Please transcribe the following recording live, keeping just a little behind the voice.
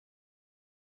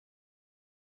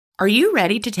Are you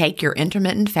ready to take your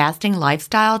intermittent fasting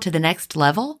lifestyle to the next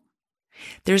level?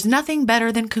 There's nothing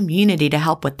better than community to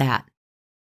help with that.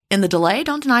 In the Delay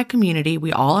Don't Deny community,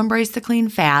 we all embrace the clean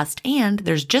fast, and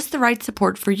there's just the right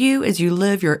support for you as you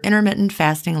live your intermittent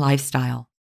fasting lifestyle.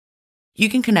 You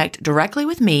can connect directly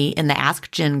with me in the Ask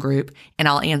Jen group, and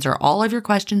I'll answer all of your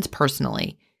questions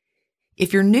personally.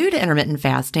 If you're new to intermittent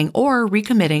fasting or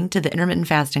recommitting to the intermittent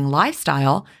fasting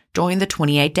lifestyle, join the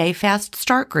 28-Day Fast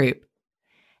Start group.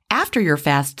 After your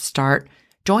fast start,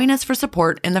 join us for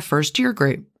support in the First Year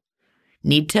group.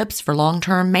 Need tips for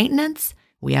long-term maintenance?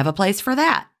 We have a place for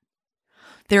that.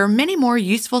 There are many more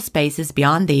useful spaces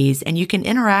beyond these, and you can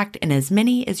interact in as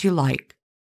many as you like.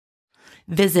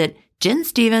 Visit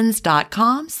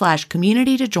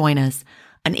jenstevens.com/community to join us.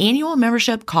 An annual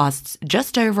membership costs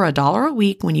just over $1 a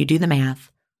week when you do the math.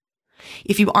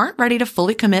 If you aren't ready to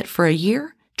fully commit for a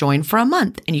year, join for a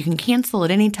month and you can cancel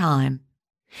at any time.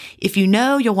 If you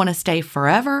know you'll want to stay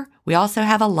forever, we also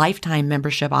have a lifetime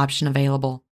membership option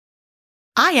available.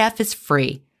 IF is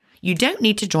free. You don't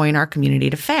need to join our community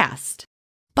to fast.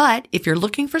 But if you're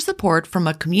looking for support from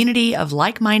a community of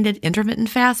like-minded intermittent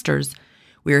fasters,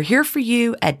 we're here for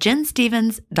you at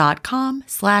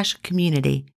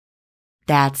jenstevens.com/community.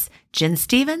 That's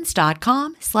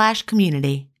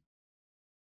jenstevens.com/community.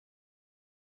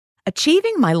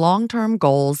 Achieving my long-term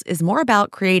goals is more about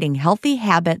creating healthy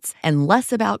habits and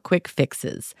less about quick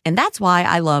fixes. And that's why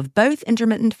I love both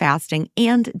intermittent fasting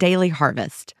and Daily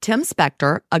Harvest. Tim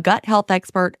Spector, a gut health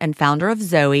expert and founder of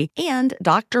Zoe, and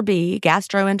Dr. B,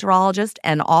 gastroenterologist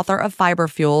and author of Fiber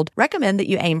Fueled, recommend that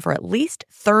you aim for at least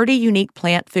 30 unique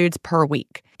plant foods per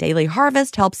week. Daily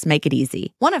Harvest helps make it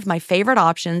easy. One of my favorite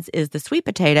options is the sweet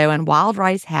potato and wild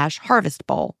rice hash harvest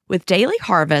bowl. With Daily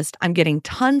Harvest, I'm getting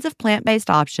tons of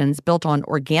plant-based options built on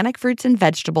organic fruits and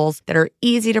vegetables that are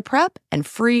easy to prep and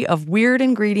free of weird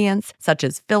ingredients such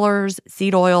as fillers,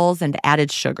 seed oils, and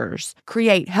added sugars.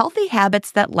 Create healthy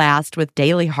habits that last with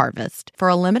Daily Harvest. For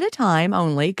a limited time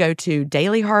only, go to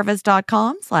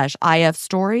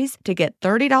dailyharvest.com/ifstories to get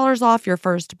 $30 off your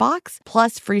first box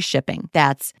plus free shipping.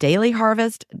 That's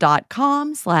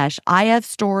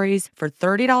dailyharvest.com/ifstories for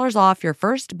 $30 off your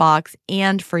first box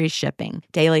and free shipping.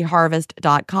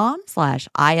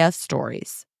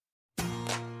 dailyharvest.com/ifstories.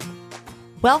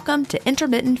 Welcome to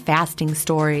Intermittent Fasting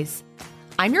Stories.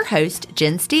 I'm your host,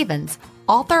 Jen Stevens,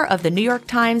 author of the New York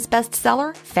Times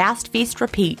bestseller, Fast, Feast,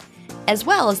 Repeat, as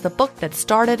well as the book that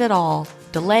started it all,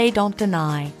 Delay Don't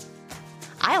Deny.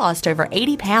 I lost over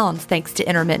 80 pounds thanks to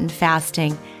intermittent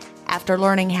fasting after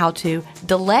learning how to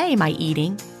delay my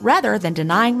eating rather than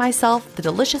denying myself the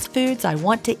delicious foods I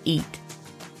want to eat.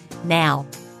 Now,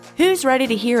 who's ready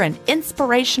to hear an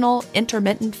inspirational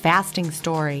intermittent fasting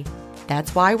story?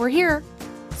 That's why we're here.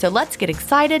 So let's get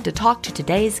excited to talk to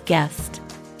today's guest.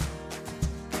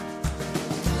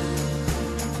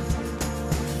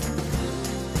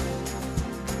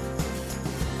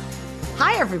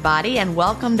 Hi, everybody, and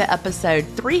welcome to episode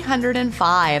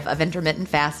 305 of Intermittent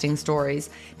Fasting Stories.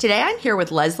 Today, I'm here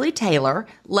with Leslie Taylor.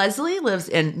 Leslie lives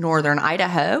in northern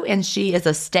Idaho, and she is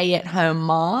a stay-at-home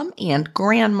mom and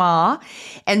grandma.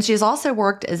 And she's also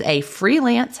worked as a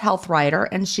freelance health writer,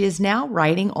 and she is now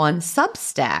writing on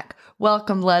Substack.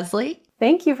 Welcome, Leslie.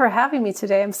 Thank you for having me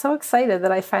today. I'm so excited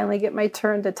that I finally get my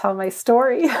turn to tell my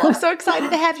story. Well, I'm so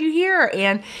excited to have you here.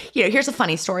 And, here's a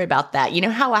funny story about that. You know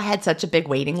how I had such a big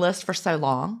waiting list for so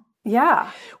long?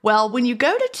 Yeah. Well, when you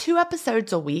go to 2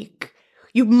 episodes a week,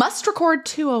 you must record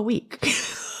 2 a week.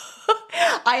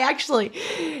 I actually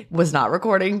was not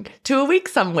recording 2 a week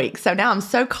some weeks. So now I'm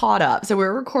so caught up. So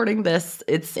we're recording this.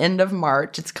 It's end of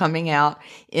March. It's coming out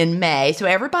in May. So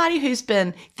everybody who's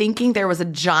been thinking there was a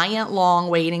giant long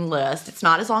waiting list, it's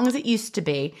not as long as it used to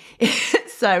be.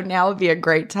 So now would be a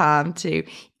great time to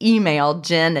email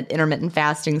Jen at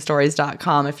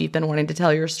intermittentfastingstories.com if you've been wanting to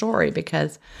tell your story,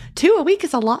 because 2 a week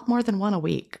is a lot more than 1 a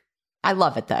week. I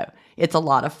love it though. It's a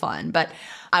lot of fun. But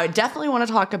I would definitely want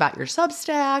to talk about your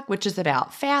Substack, which is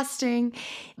about fasting.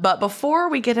 But before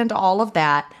we get into all of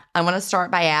that, I want to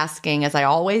start by asking, as I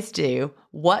always do,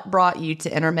 what brought you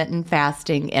to intermittent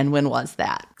fasting and when was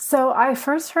that? So I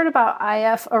first heard about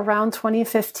IF around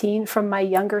 2015 from my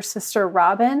younger sister,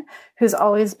 Robin, who's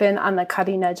always been on the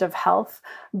cutting edge of health.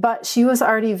 But she was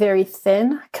already very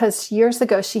thin because years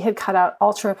ago she had cut out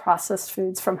ultra-processed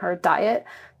foods from her diet.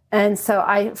 And so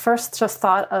I first just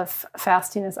thought of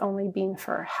fasting as only being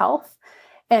for health.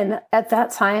 And at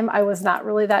that time, I was not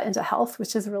really that into health,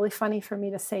 which is really funny for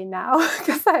me to say now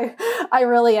because I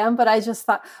really am. But I just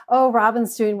thought, oh,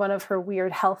 Robin's doing one of her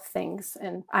weird health things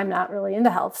and I'm not really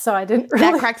into health. So I didn't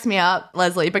really. That cracks me up,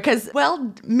 Leslie, because,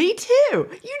 well, me too.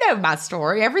 You know my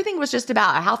story. Everything was just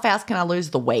about how fast can I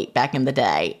lose the weight back in the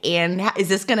day? And is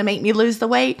this going to make me lose the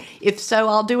weight? If so,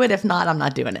 I'll do it. If not, I'm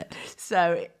not doing it.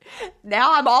 So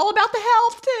now I'm all about the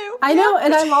health too. I know.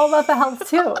 And I'm all about the health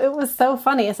too. It was so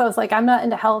funny. So I was like, I'm not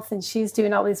into health and she's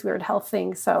doing all these weird health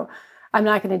things. So I'm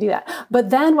not going to do that. But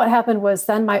then what happened was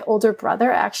then my older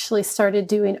brother actually started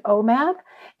doing OMAD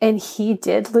and he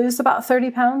did lose about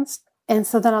 30 pounds. And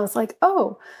so then I was like,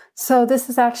 oh, so this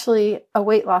is actually a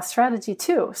weight loss strategy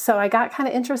too. So I got kind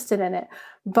of interested in it.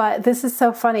 But this is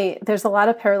so funny. There's a lot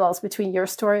of parallels between your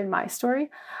story and my story.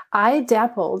 I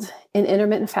dabbled in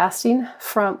intermittent fasting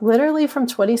from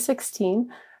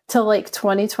 2016 to like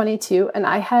 2022, and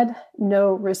I had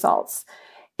no results.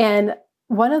 And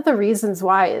one of the reasons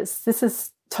why is this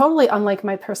is totally unlike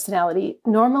my personality.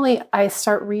 Normally, I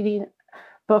start reading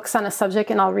books on a subject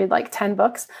and I'll read like 10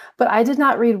 books, but I did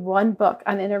not read one book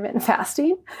on intermittent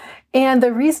fasting. And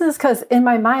the reason is because in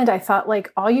my mind, I thought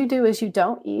like all you do is you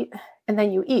don't eat and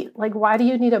then you eat. Like, why do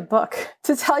you need a book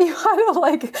to tell you how to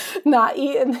like not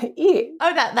eat and eat?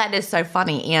 Oh, that is so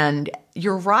funny. And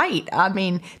you're right. I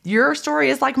mean, your story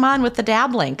is like mine with the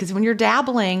dabbling, because when you're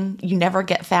dabbling, you never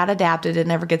get fat adapted. It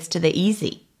never gets to the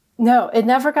easy. No, it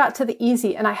never got to the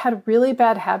easy. And I had really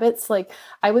bad habits. Like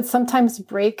I would sometimes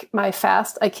break my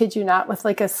fast, I kid you not, with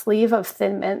like a sleeve of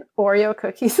Thin Mint Oreo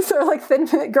cookies or like Thin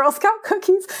Mint Girl Scout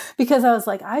cookies, because I was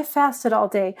like, I fasted all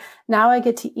day. Now I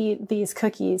get to eat these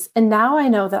cookies. And now I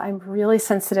know that I'm really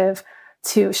sensitive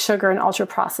to sugar and ultra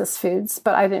processed foods,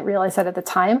 but I didn't realize that at the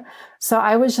time. So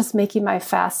I was just making my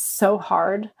fast so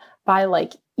hard by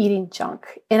like eating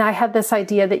junk. And I had this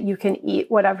idea that you can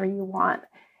eat whatever you want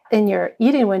in your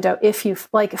eating window. If you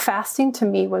like, fasting to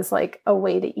me was like a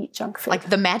way to eat junk food. Like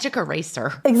the magic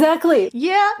eraser. Exactly.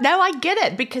 Yeah, no, I get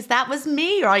it, because that was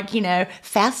me. Like,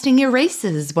 fasting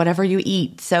erases whatever you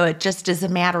eat. So it just is a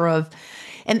matter of,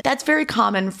 and that's very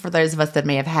common for those of us that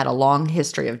may have had a long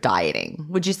history of dieting.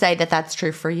 Would you say that that's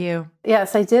true for you?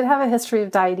 Yes, I did have a history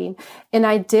of dieting, and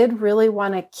I did really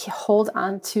want to hold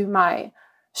on to my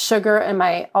sugar and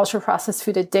my ultra processed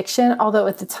food addiction. Although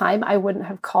at the time I wouldn't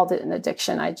have called it an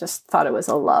addiction. I just thought it was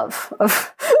a love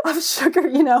of sugar,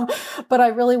 but I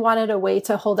really wanted a way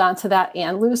to hold on to that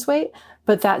and lose weight,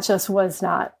 but that just was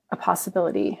not a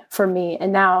possibility for me.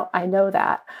 And now I know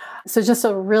that. So just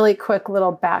a really quick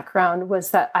little background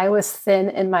was that I was thin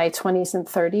in my 20s and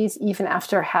 30s. Even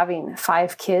after having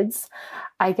 5 kids,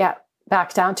 I got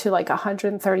back down to like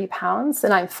 130 pounds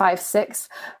and I'm 5'6".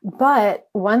 But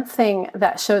one thing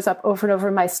that shows up over and over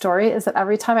in my story is that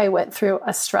every time I went through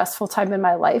a stressful time in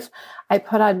my life, I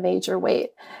put on major weight.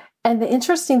 And the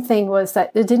interesting thing was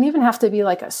that it didn't even have to be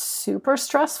like a super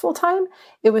stressful time.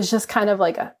 It was just kind of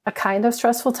like a kind of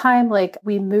stressful time. Like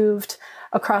we moved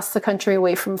across the country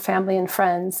away from family and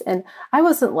friends. And I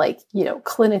wasn't like,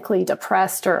 clinically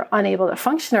depressed or unable to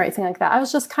function or anything like that. I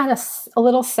was just kind of a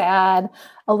little sad,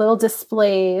 a little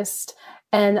displaced.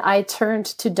 And I turned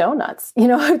to donuts,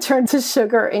 I turned to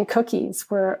sugar and cookies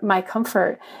were my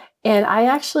comfort. And I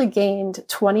actually gained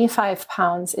 25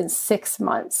 pounds in 6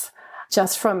 months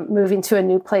just from moving to a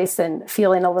new place and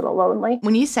feeling a little lonely.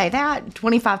 When you say that,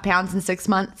 25 pounds in 6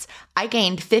 months, I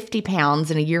gained 50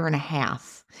 pounds in a year and a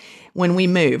half. When we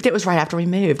moved, it was right after we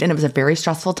moved, and it was a very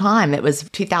stressful time. It was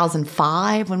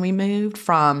 2005 when we moved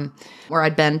from where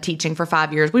I'd been teaching for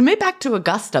 5 years. We moved back to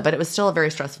Augusta, but it was still a very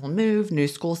stressful move, new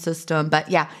school system. But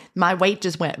yeah, my weight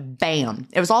just went bam.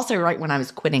 It was also right when I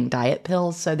was quitting diet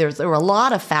pills. So there were a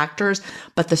lot of factors,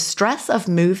 but the stress of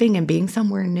moving and being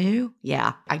somewhere new,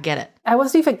 yeah, I get it. I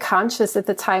wasn't even conscious at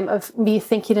the time of me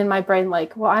thinking in my brain,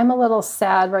 like, well, I'm a little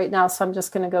sad right now, so I'm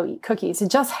just going to go eat cookies.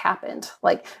 It just happened,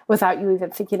 like, without you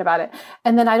even thinking about it.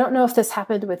 And then I don't know if this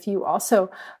happened with you also,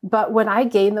 but when I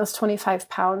gained those 25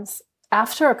 pounds,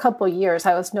 after a couple of years,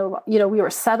 I was we were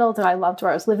settled and I loved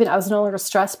where I was living. I was no longer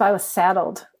stressed, but I was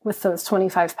saddled with those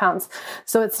 25 pounds.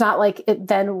 So it's not like it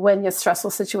then when your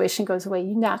stressful situation goes away,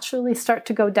 you naturally start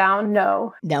to go down.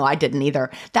 No, I didn't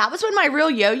either. That was when my real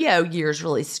yo-yo years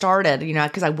really started,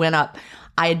 because I went up.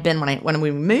 I had been, when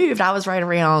we moved, I was right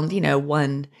around,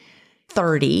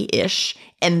 130-ish.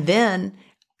 And then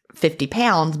 50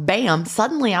 pounds, bam,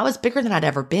 suddenly I was bigger than I'd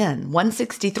ever been.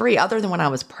 163, other than when I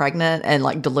was pregnant and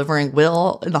like delivering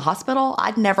Will in the hospital,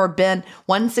 I'd never been.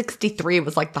 163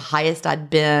 was like the highest I'd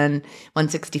been,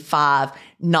 165,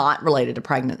 not related to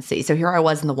pregnancy. So here I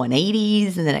was in the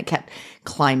 180s, and then it kept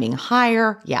climbing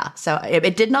higher. Yeah. So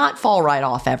it did not fall right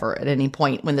off ever at any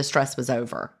point when the stress was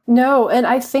over. No. And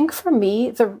I think for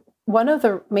me, one of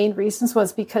the main reasons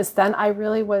was because then I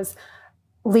really was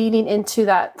leaning into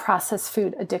that processed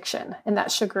food addiction and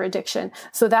that sugar addiction.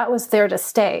 So that was there to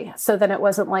stay. So then it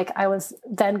wasn't like I was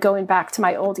then going back to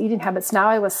my old eating habits. Now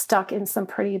I was stuck in some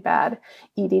pretty bad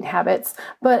eating habits.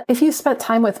 But if you spent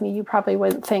time with me, you probably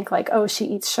wouldn't think like, oh, she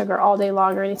eats sugar all day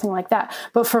long or anything like that.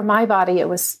 But for my body, it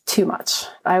was too much.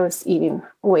 I was eating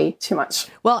way too much.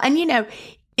 Well, and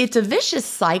it's a vicious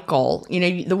cycle.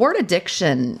 The word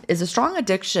addiction is a strong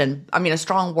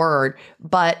word,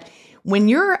 but when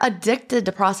you're addicted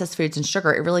to processed foods and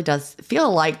sugar, it really does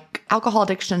feel like alcohol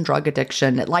addiction, drug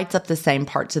addiction. It lights up the same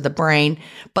parts of the brain,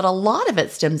 but a lot of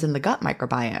it stems in the gut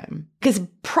microbiome. Because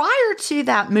prior to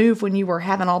that move, when you were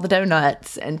having all the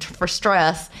donuts and for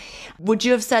stress, would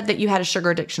you have said that you had a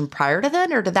sugar addiction prior to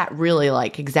then, or did that really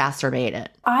like exacerbate it?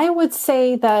 I would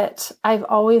say that I've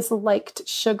always liked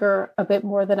sugar a bit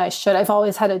more than I should. I've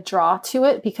always had a draw to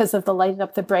it because of the lighting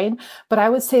up the brain. But I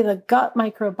would say the gut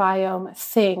microbiome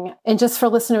thing, and just for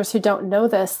listeners who don't know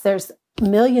this, there's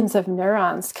millions of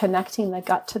neurons connecting the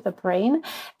gut to the brain,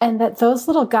 and that those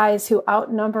little guys who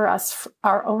outnumber us,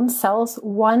 our own cells,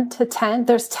 1 to 10,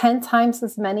 there's 10 times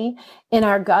as many in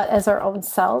our gut as our own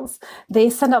cells. They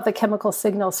send out the chemical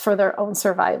signals for their own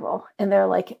survival, and they're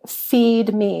like,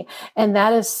 feed me. And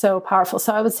that is so powerful.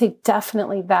 So I would say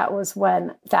definitely that was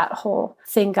when that whole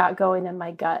thing got going in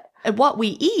my gut. And what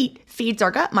we eat feeds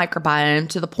our gut microbiome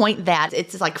to the point that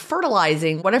it's like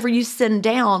fertilizing. Whatever you send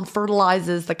down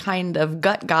fertilizes the kind of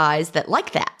gut guys that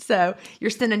like that. So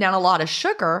you're sending down a lot of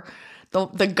sugar.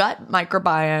 The gut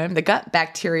microbiome, the gut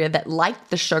bacteria that like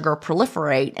the sugar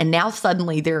proliferate, and now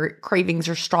suddenly their cravings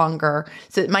are stronger.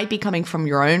 So it might be coming from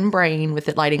your own brain with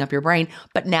it lighting up your brain,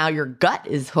 but now your gut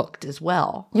is hooked as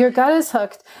well. Your gut is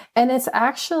hooked, and it's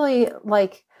actually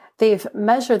like they've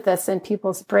measured this in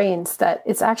people's brains that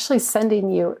it's actually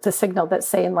sending you the signal that's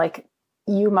saying like,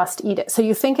 you must eat it. So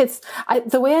you think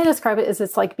the way I describe it is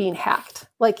it's like being hacked.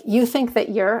 Like you think that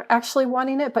you're actually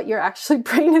wanting it, but your actually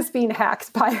brain is being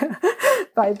hacked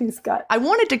by these gut. I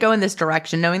wanted to go in this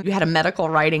direction, knowing you had a medical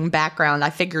writing background.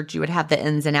 I figured you would have the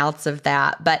ins and outs of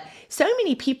that. But so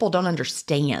many people don't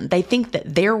understand. They think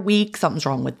that they're weak, something's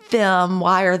wrong with them.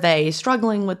 Why are they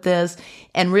struggling with this?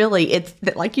 And really, it's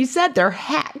like you said, they're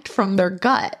hacked from their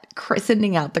gut,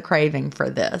 sending out the craving for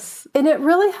this. And it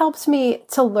really helped me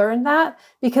to learn that,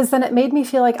 because then it made me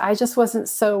feel like I just wasn't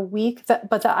so weak,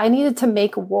 but that I needed to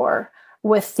make war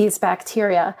with these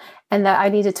bacteria and that I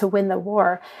needed to win the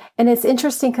war. And it's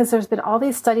interesting because there's been all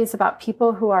these studies about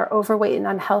people who are overweight and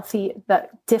unhealthy, the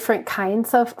different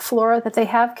kinds of flora that they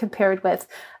have compared with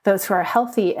those who are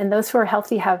healthy. And those who are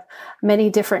healthy have many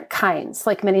different kinds,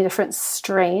 like many different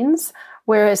strains.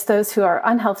 Whereas those who are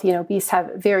unhealthy and obese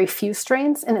have very few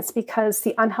strains, and it's because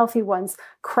the unhealthy ones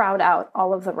crowd out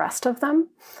all of the rest of them,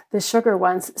 the sugar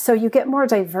ones. So you get more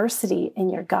diversity in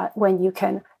your gut when you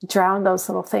can drown those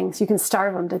little things. You can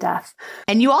starve them to death.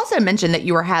 And you also mentioned that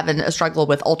you were having a struggle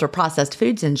with ultra-processed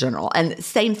foods in general. And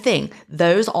same thing,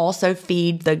 those also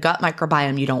feed the gut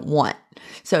microbiome you don't want.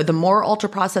 So the more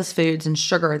ultra-processed foods and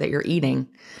sugar that you're eating,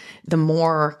 the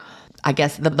more, I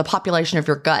guess, the population of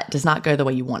your gut does not go the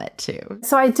way you want it to.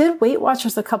 So I did Weight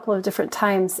Watchers a couple of different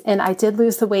times, and I did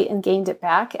lose the weight and gained it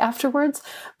back afterwards.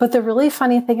 But the really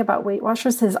funny thing about Weight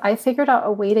Watchers is I figured out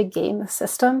a way to game the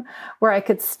system where I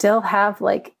could still have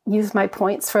use my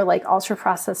points for ultra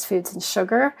processed foods and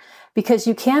sugar, because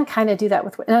you can kind of do that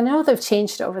with, and I know they've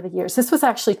changed over the years. This was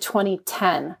actually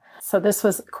 2010. So this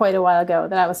was quite a while ago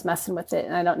that I was messing with it,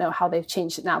 and I don't know how they've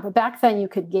changed it now. But back then you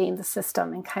could game the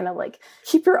system and kind of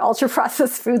keep your ultra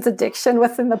processed foods addiction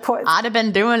within the points. I'd have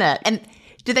been doing it. And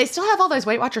do they still have all those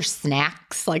Weight Watchers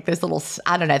snacks? Like those little,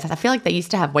 I don't know. I feel like they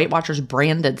used to have Weight Watchers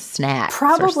branded snacks.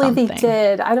 Probably they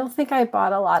did. I don't think I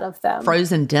bought a lot of them.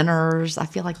 Frozen dinners. I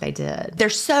feel like they did. They're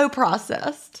so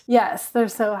processed. Yes, they're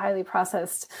so highly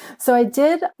processed. So I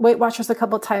did Weight Watchers a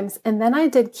couple of times, and then I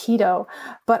did keto,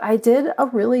 but I did a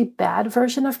really bad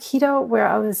version of keto where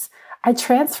I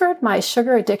transferred my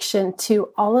sugar addiction to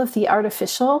all of the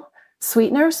artificial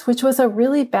sweeteners, which was a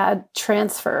really bad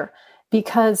transfer,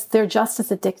 because they're just as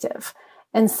addictive.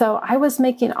 And so I was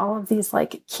making all of these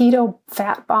like keto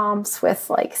fat bombs with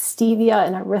like stevia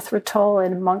and erythritol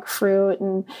and monk fruit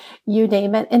and you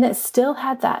name it. And it still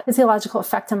had that physiological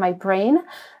effect on my brain.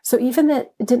 So even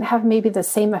that it didn't have maybe the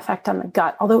same effect on the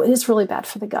gut, although it is really bad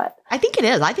for the gut. I think it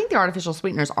is. I think the artificial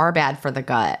sweeteners are bad for the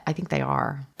gut. I think they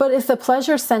are. But if the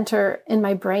pleasure center in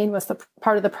my brain was the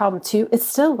part of the problem too, it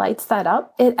still lights that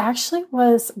up. It actually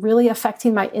was really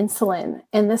affecting my insulin.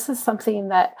 And this is something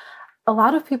that a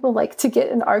lot of people like to get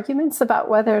in arguments about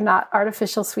whether or not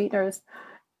artificial sweeteners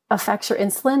affects your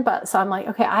insulin. But so I'm like,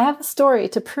 okay, I have a story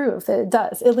to prove that it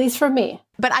does, at least for me.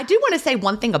 But I do want to say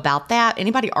one thing about that.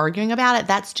 Anybody arguing about it,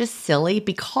 that's just silly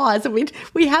because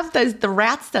we have the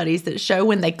rat studies that show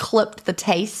when they clipped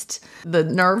the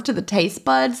nerve to the taste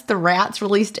buds, the rats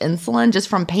released insulin just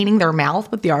from painting their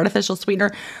mouth with the artificial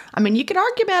sweetener. I mean, you can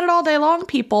argue about it all day long,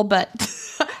 people, but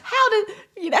how did,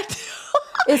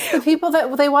 It's the people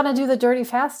that they want to do the dirty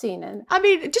fasting. And I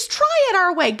mean, just try it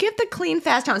our way. Give the clean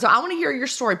fast time. So I want to hear your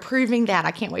story proving that.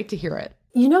 I can't wait to hear it.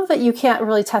 You know that you can't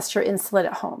really test your insulin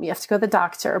at home. You have to go to the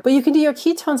doctor, but you can do your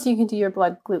ketones and you can do your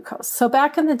blood glucose. So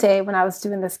back in the day when I was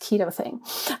doing this keto thing,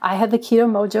 I had the Keto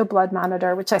Mojo blood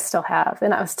monitor, which I still have,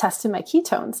 and I was testing my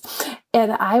ketones.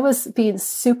 And I was being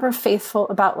super faithful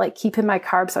about like keeping my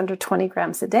carbs under 20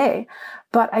 grams a day,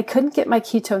 but I couldn't get my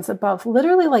ketones above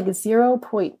literally like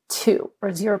 0.2 or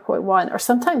 0.1, or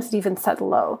sometimes it even said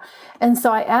low. And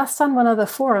so I asked on one of the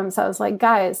forums, I was like,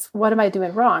 guys, what am I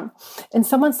doing wrong? And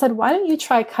someone said, why don't you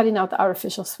try cutting out the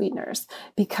artificial sweeteners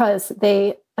because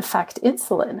they affect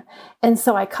insulin? And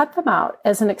so I cut them out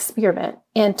as an experiment.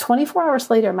 And 24 hours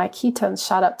later, my ketones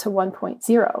shot up to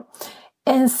 1.0.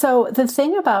 And so the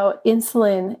thing about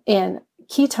insulin and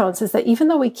ketones is that even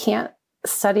though we can't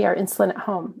study our insulin at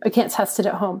home, or can't test it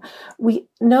at home, we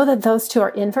know that those two are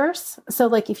inverse. So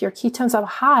like if your ketones are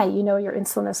high, you know your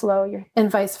insulin is low,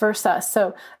 and vice versa.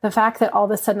 So the fact that all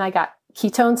of a sudden I got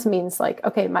ketones means like,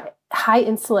 okay, my high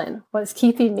insulin was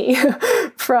keeping me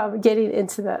from getting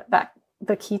into the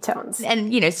ketones.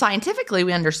 And, scientifically,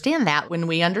 we understand that. When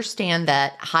we understand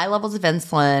that high levels of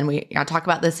insulin, I talk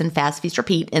about this in Fast, Feast,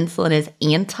 Repeat, insulin is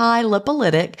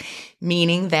anti-lipolytic,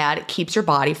 meaning that it keeps your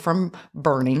body from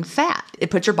burning fat.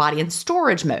 It puts your body in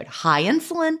storage mode. High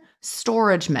insulin,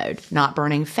 storage mode, not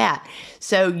burning fat.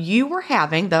 So you were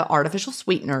having the artificial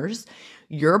sweeteners.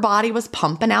 Your body was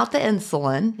pumping out the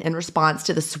insulin in response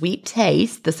to the sweet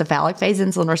taste, the cephalic phase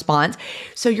insulin response.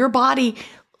 So your body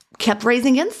kept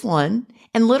raising insulin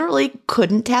and literally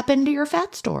couldn't tap into your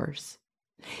fat stores.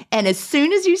 And as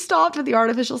soon as you stopped with the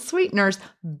artificial sweeteners,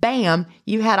 bam,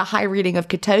 you had a high reading of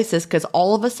ketosis because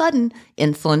all of a sudden,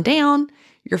 insulin down,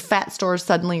 your fat stores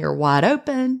suddenly are wide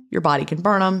open, your body can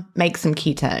burn them, make some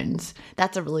ketones.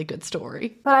 That's a really good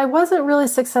story. But I wasn't really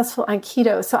successful on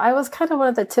keto. So I was kind of one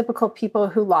of the typical people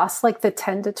who lost like the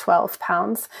 10 to 12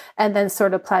 pounds and then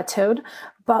sort of plateaued.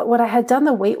 But when I had done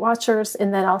the Weight Watchers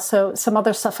and then also some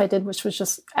other stuff I did, which was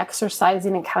just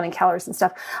exercising and counting calories and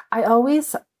stuff, I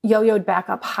always yo-yoed back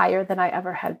up higher than I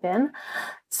ever had been.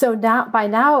 So by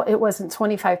now it wasn't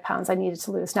 25 pounds I needed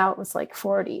to lose. Now it was like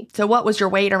 40. So what was your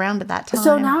weight around at that time?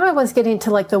 So now I was getting to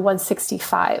like the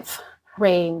 165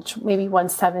 range, maybe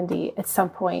 170 at some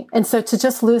point. And so to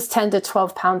just lose 10 to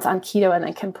 12 pounds on keto and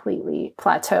then completely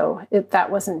plateau,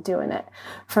 that wasn't doing it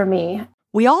for me.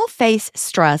 We all face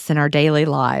stress in our daily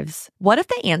lives. What if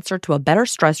the answer to a better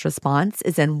stress response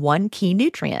is in one key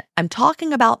nutrient? I'm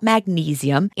talking about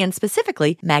magnesium, and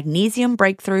specifically Magnesium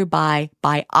Breakthrough by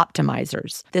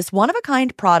Bioptimizers. This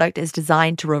one-of-a-kind product is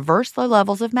designed to reverse low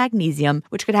levels of magnesium,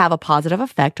 which could have a positive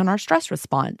effect on our stress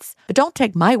response. But don't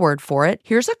take my word for it.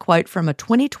 Here's a quote from a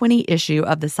 2020 issue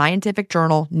of the scientific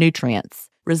journal Nutrients.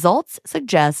 Results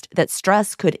suggest that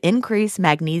stress could increase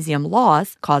magnesium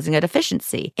loss, causing a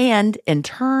deficiency. And in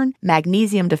turn,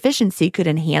 magnesium deficiency could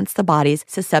enhance the body's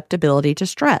susceptibility to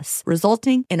stress,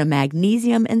 resulting in a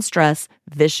magnesium and stress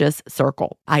vicious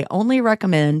circle. I only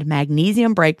recommend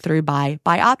Magnesium Breakthrough by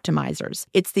Bioptimizers.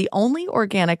 It's the only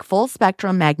organic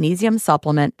full-spectrum magnesium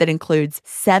supplement that includes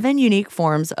 7 unique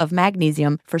forms of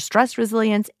magnesium for stress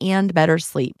resilience and better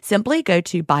sleep. Simply go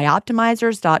to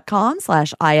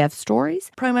bioptimizers.com/ifstories,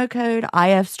 promo code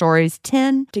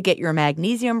IFStories10 to get your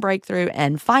Magnesium Breakthrough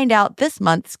and find out this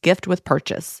month's gift with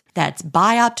purchase. That's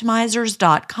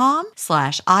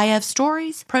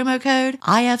bioptimizers.com/ifstories, promo code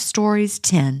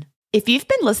IFStories10. If you've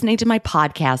been listening to my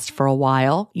podcast for a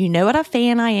while, you know what a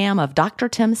fan I am of Dr.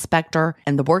 Tim Spector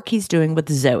and the work he's doing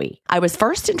with Zoe. I was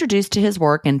first introduced to his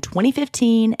work in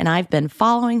 2015, and I've been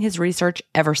following his research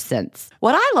ever since.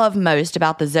 What I love most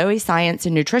about the Zoe Science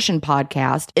and Nutrition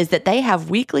podcast is that they have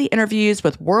weekly interviews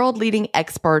with world-leading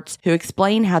experts who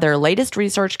explain how their latest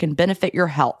research can benefit your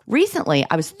health. Recently,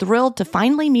 I was thrilled to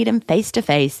finally meet him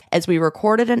face-to-face as we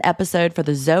recorded an episode for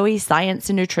the Zoe Science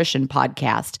and Nutrition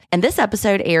podcast, and this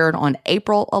episode aired on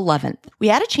April 11th. We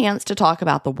had a chance to talk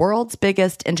about the world's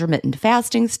biggest intermittent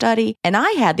fasting study, and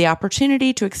I had the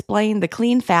opportunity to explain the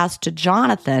clean fast to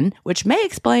Jonathan, which may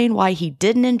explain why he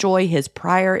didn't enjoy his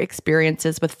prior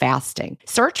experiences with fasting.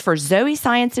 Search for Zoe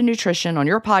Science and Nutrition on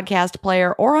your podcast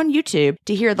player or on YouTube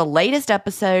to hear the latest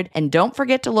episode, and don't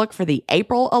forget to look for the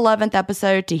April 11th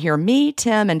episode to hear me,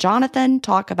 Tim, and Jonathan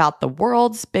talk about the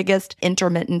world's biggest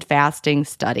intermittent fasting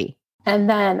study. And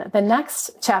then the next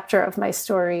chapter of my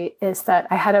story is that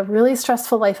I had a really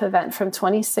stressful life event from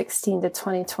 2016 to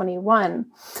 2021.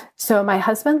 So my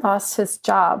husband lost his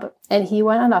job and he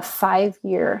went on a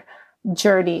 5-year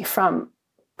journey from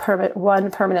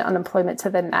one permanent unemployment to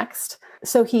the next.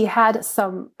 So he had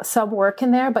some work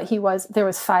in there, but there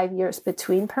was 5 years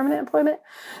between permanent employment.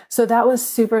 So that was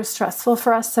super stressful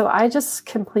for us. So I just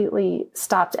completely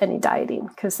stopped any dieting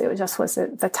because it just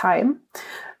wasn't the time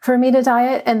for me to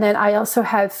diet. And then I also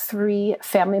had 3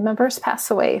 family members pass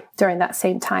away during that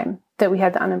same time that we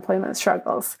had the unemployment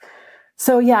struggles.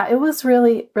 So yeah, it was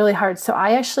really, really hard. So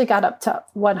I actually got up to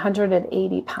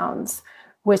 180 pounds,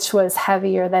 which was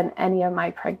heavier than any of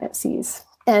my pregnancies.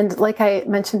 And like I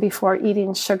mentioned before,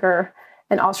 eating sugar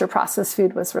and ultra processed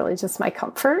food was really just my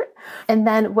comfort. And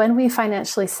then when we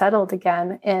financially settled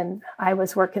again and I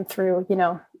was working through,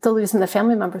 the losing the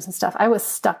family members and stuff, I was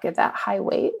stuck at that high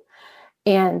weight.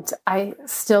 And I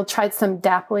still tried some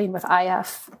dabbling with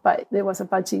IF, but it wasn't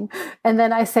budging. And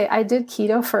then I did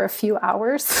keto for a few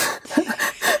hours.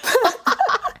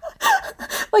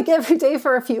 Like every day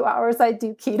for a few hours, I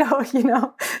do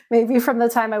keto, maybe from the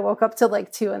time I woke up till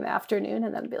like 2 in the afternoon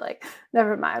and then be like,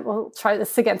 never mind, we'll try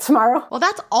this again tomorrow. Well,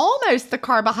 that's almost the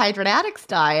carbohydrate addicts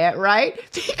diet, right?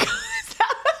 Because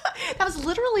that was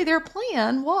literally their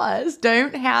plan was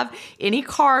don't have any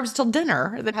carbs till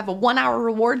dinner, then have a 1-hour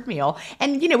reward meal.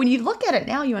 And, when you look at it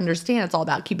now, you understand it's all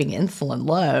about keeping insulin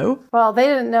low. Well, they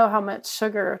didn't know how much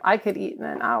sugar I could eat in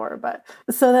an hour. But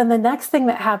so then the next thing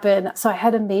that happened, so I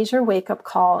had a major wake-up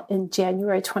call in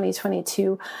January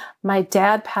 2022. My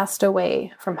dad passed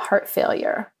away from heart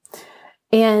failure.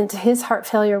 And his heart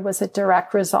failure was a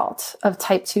direct result of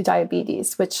type 2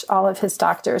 diabetes, which all of his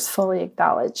doctors fully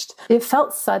acknowledged. It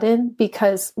felt sudden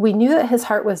because we knew that his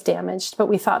heart was damaged, but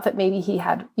we thought that maybe he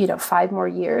had, 5 more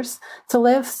years to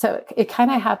live. So it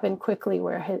kind of happened quickly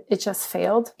where it just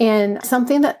failed. And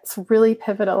something that's really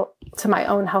pivotal to my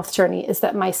own health journey is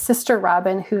that my sister,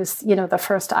 Robin, who's, the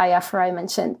first IFer I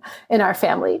mentioned in our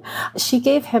family, she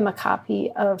gave him a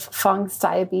copy of Fung's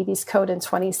Diabetes Code in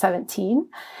 2017.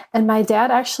 And my dad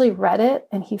actually read it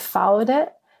and he followed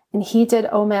it and he did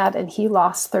OMAD and he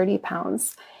lost 30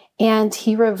 pounds and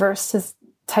he reversed his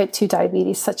type 2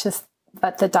 diabetes such as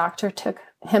that the doctor took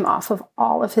him off of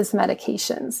all of his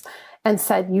medications and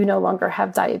said, you no longer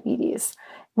have diabetes,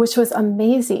 which was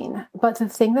amazing. But the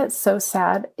thing that's so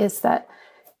sad is that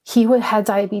he had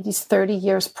diabetes 30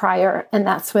 years prior and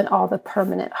that's when all the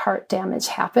permanent heart damage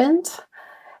happened.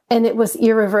 And it was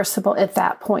irreversible at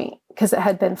that point because it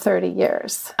had been 30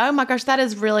 years. Oh my gosh, that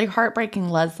is really heartbreaking,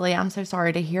 Leslie. I'm so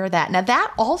sorry to hear that. Now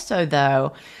that also,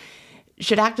 though,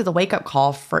 should act as a wake-up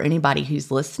call for anybody who's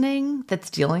listening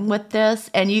that's dealing with this.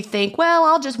 And you think, well,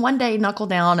 I'll just one day knuckle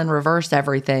down and reverse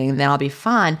everything, then I'll be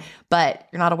fine. But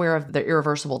you're not aware of the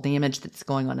irreversible damage that's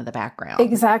going on in the background.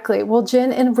 Exactly. Well,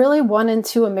 Jen, and really 1 in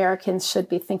 2 Americans should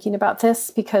be thinking about this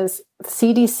because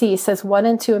CDC says 1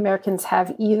 in 2 Americans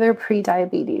have either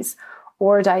prediabetes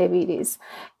or diabetes.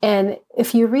 And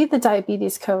if you read the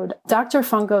diabetes code, Dr.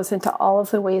 Fung goes into all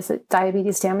of the ways that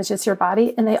diabetes damages your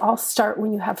body, and they all start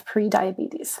when you have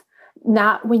pre-diabetes,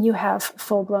 not when you have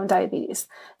full-blown diabetes.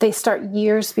 They start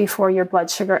years before your blood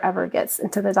sugar ever gets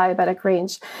into the diabetic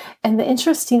range. And the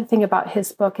interesting thing about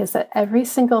his book is that every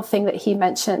single thing that he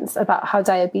mentions about how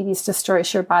diabetes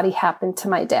destroys your body happened to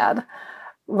my dad.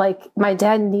 Like my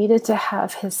dad needed to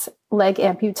have his leg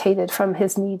amputated from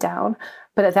his knee down.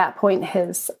 But at that point,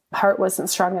 his heart wasn't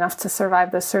strong enough to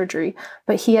survive the surgery.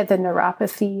 But he had the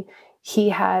neuropathy. He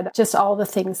had just all the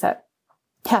things that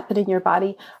happen in your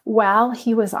body while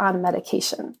he was on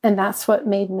medication. And that's what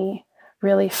made me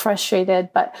really frustrated.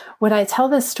 But when I tell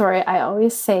this story, I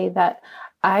always say that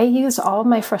I use all of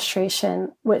my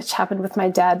frustration, which happened with my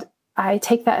dad. I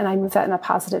take that and I move that in a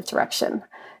positive direction.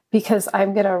 because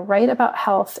I'm going to write about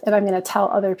health and I'm going to tell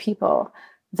other people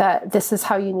that this is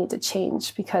how you need to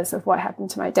change because of what happened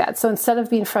to my dad. So instead of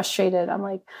being frustrated, I'm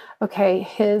like, okay,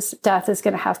 his death is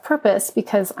going to have purpose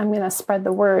because I'm going to spread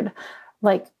the word.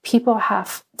 Like, people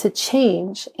have to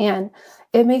change. And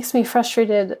it makes me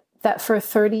frustrated that for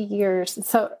 30 years.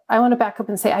 So I want to back up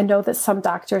and say, I know that some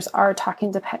doctors are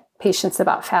talking to patients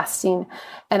about fasting.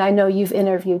 And I know you've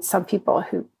interviewed some people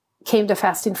who came to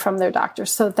fasting from their doctor.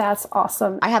 So that's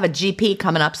awesome. I have a GP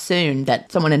coming up soon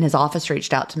that someone in his office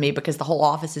reached out to me because the whole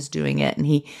office is doing it. And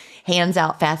he hands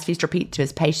out Fast, Feast, Repeat to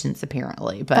his patients,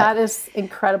 apparently. But that is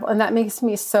incredible. And that makes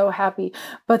me so happy.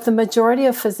 But the majority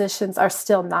of physicians are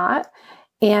still not.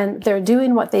 And they're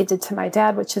doing what they did to my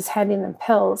dad, which is handing them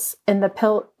pills. And the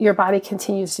pill, your body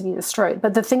continues to be destroyed.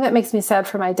 But the thing that makes me sad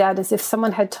for my dad is if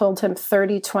someone had told him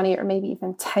 30, 20, or maybe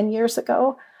even 10 years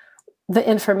ago, the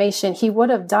information, he would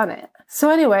have done it. So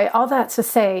anyway, all that to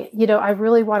say, I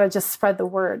really want to just spread the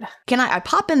word. Can I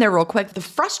pop in there real quick? The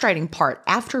frustrating part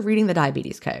after reading the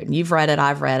diabetes code, you've read it,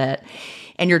 I've read it,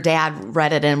 and your dad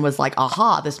read it and was like,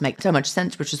 aha, this makes so much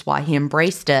sense, which is why he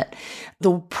embraced it.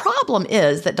 The problem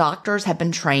is that doctors have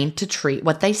been trained to treat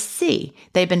what they see.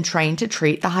 They've been trained to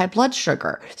treat the high blood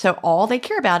sugar. So all they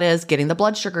care about is getting the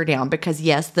blood sugar down because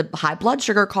yes, the high blood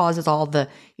sugar causes all the,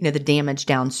 the damage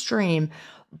downstream,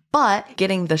 but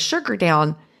getting the sugar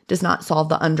down does not solve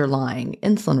the underlying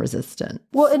insulin resistance.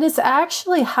 Well, and it's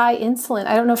actually high insulin.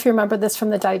 I don't know if you remember this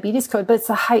from the diabetes code, but it's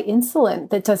the high insulin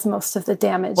that does most of the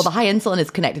damage. Well, the high insulin is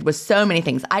connected with so many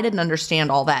things. I didn't understand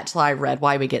all that till I read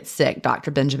Why We Get Sick,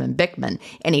 Dr. Benjamin Bickman,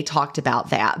 and he talked about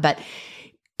that. But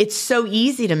it's so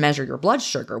easy to measure your blood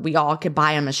sugar. We all could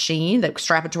buy a machine that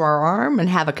strap it to our arm and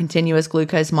have a continuous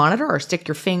glucose monitor or stick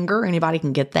your finger. Anybody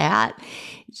can get that.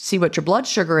 See what your blood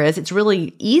sugar is. It's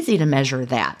really easy to measure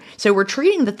that. So we're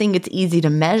treating the thing it's easy to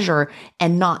measure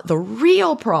and not the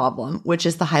real problem, which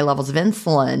is the high levels of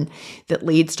insulin that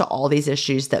leads to all these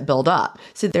issues that build up.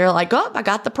 So they're like, oh, I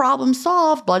got the problem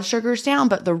solved. Blood sugar's down,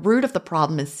 but the root of the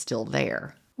problem is still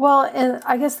there. Well, and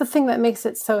I guess the thing that makes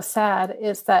it so sad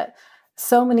is that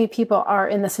so many people are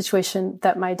in the situation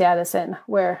that my dad is in,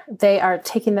 where they are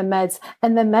taking the meds,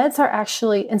 and the meds are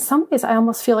actually, in some ways, I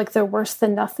almost feel like they're worse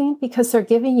than nothing because they're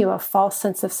giving you a false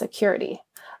sense of security.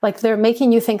 Like they're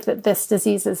making you think that this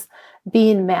disease is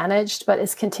being managed, but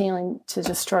is continuing to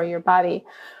destroy your body.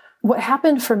 What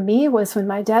happened for me was when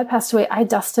my dad passed away, I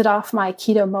dusted off my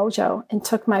Keto Mojo and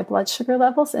took my blood sugar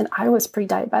levels, and I was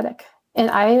pre-diabetic.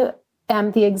 And I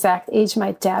am the exact age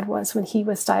my dad was when he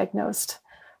was diagnosed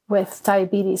with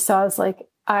diabetes. So I was like,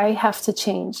 I have to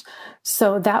change.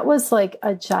 So that was like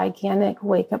a gigantic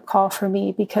wake-up call for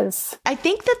me because I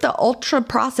think that the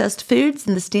ultra-processed foods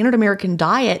and the standard American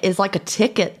diet is like a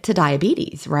ticket to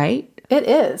diabetes, right? It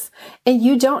is. And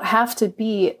you don't have to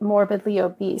be morbidly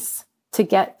obese to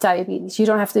get diabetes. You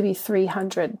don't have to be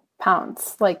 300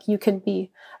 pounds. Like you can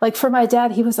be, like for my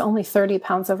dad, he was only 30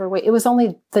 pounds overweight. It was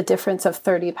only the difference of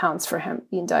 30 pounds for him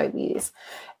being diabetes.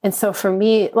 And so for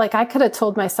me, like I could have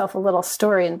told myself a little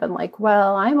story and been like,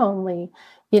 well, I'm only,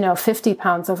 50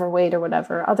 pounds overweight or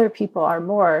whatever. Other people are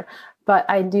more. But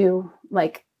I knew,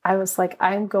 like, I was like,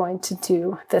 I'm going to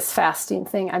do this fasting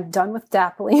thing. I'm done with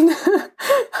dappling.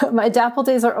 My dapple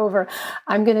days are over.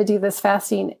 I'm going to do this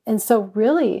fasting. And so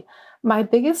really, my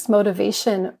biggest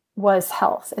motivation was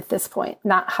health at this point,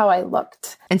 not how I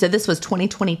looked. And so this was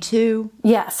 2022?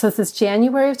 Yeah. So this is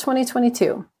January of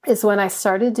 2022 is when I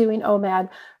started doing OMAD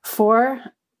for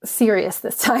serious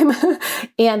this time.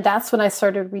 And that's when I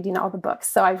started reading all the books.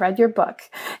 So I read your book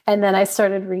and then I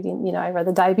started reading, I read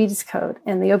the diabetes code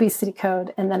and the obesity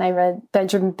code. And then I read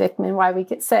Benjamin Bickman, Why We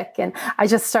Get Sick. And I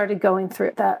just started going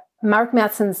through that. Mark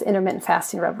Mattson's intermittent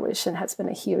fasting revolution has been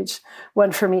a huge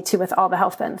one for me too, with all the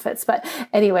health benefits. But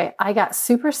anyway, I got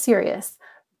super serious.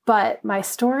 But my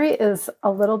story is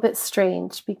a little bit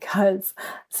strange because,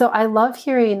 so I love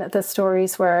hearing the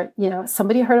stories where,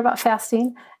 somebody heard about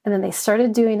fasting and then they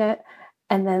started doing it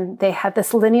and then they had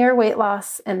this linear weight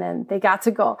loss and then they got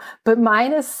to goal. But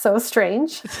mine is so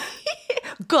strange.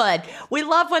 Good. We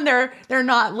love when they're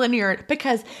not linear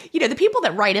because, the people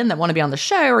that write in that want to be on the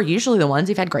show are usually the ones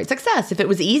who've had great success. If it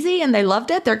was easy and they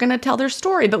loved it, they're going to tell their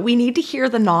story. But we need to hear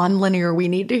the non-linear. We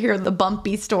need to hear the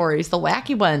bumpy stories, the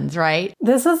wacky ones, right?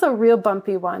 This is a real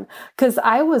bumpy one because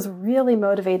I was really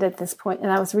motivated at this point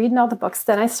and I was reading all the books.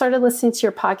 Then I started listening to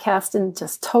your podcast and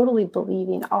just totally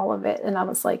believing all of it. And I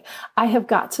was like, I have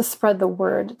got to spread the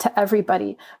word to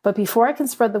everybody. But before I can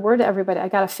spread the word to everybody, I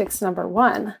got to fix number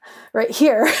one right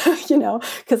here,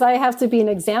 because I have to be an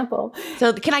example.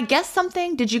 So can I guess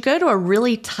something? Did you go to a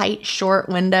really tight, short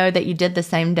window that you did the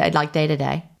same day, like day to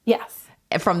day? Yes.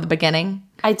 From the beginning?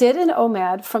 I did an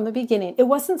OMAD from the beginning. It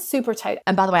wasn't super tight.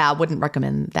 And by the way, I wouldn't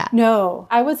recommend that. No,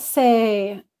 I would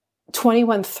say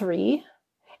 21.3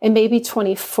 and maybe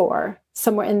 24,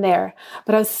 somewhere in there.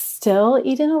 But I was still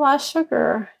eating a lot of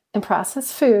sugar and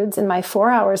processed foods in my 4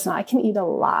 hours. And I can eat a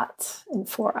lot in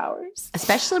 4 hours.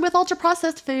 Especially with ultra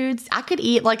processed foods. I could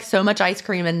eat like so much ice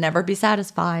cream and never be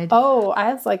satisfied. Oh,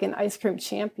 I was like an ice cream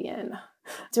champion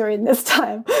during this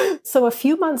time. So a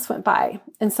few months went by.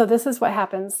 And so this is what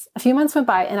happens. A few months went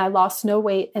by and I lost no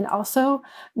weight and also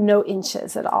no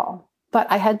inches at all. But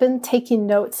I had been taking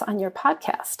notes on your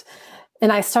podcast.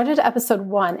 And I started episode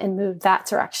 1 and moved that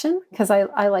direction because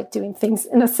I like doing things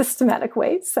in a systematic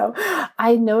way. So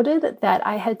I noted that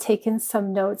I had taken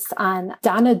some notes on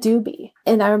Donna Doobie.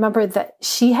 And I remember that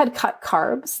she had cut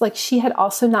carbs. Like she had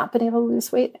also not been able to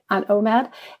lose weight on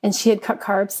OMAD and she had cut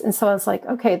carbs. And so I was like,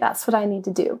 okay, that's what I need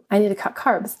to do. I need to cut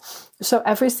carbs. So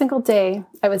every single day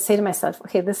I would say to myself,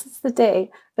 okay, this is the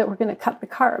day that we're going to cut the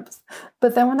carbs.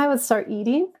 But then when I would start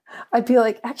eating, I'd be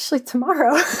like, actually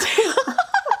tomorrow.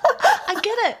 I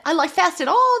get it. I like fasted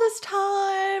all this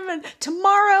time and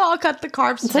tomorrow I'll cut the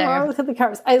carbs today. Tomorrow I'll cut the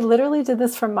carbs. I literally did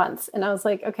this for months and I was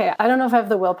like, okay, I don't know if I have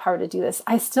the willpower to do this.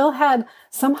 I still had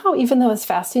somehow, even though I was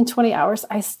fasting 20 hours,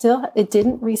 it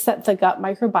didn't reset the gut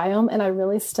microbiome and I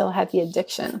really still had the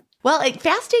addiction. Well,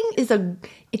 fasting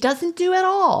it doesn't do it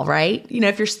all, right? You know,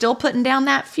 if you're still putting down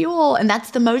that fuel and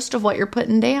that's the most of what you're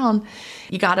putting down,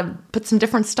 you got to put some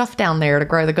different stuff down there to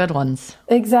grow the good ones.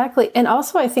 Exactly. And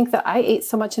also I think that I ate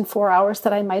so much in 4 hours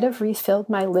that I might have refilled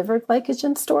my liver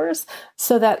glycogen stores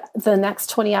so that the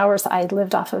next 20 hours I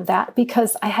lived off of that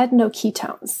because I had no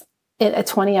ketones. At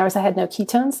 20 hours, I had no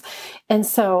ketones. And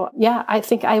so, yeah, I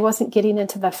think I wasn't getting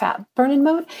into the fat burning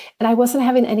mode and I wasn't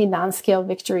having any non-scale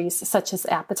victories such as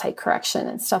appetite correction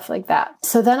and stuff like that.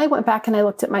 So then I went back and I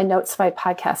looked at my notes of my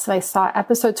podcast and I saw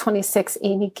episode 26,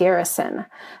 Amy Garrison,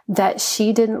 that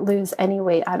she didn't lose any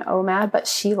weight on OMAD, but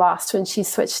she lost when she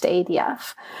switched to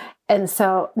ADF. And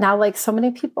so now, like so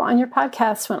many people on your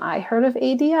podcast, when I heard of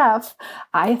ADF,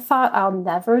 I thought I'll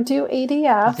never do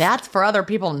ADF. That's for other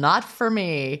people, not for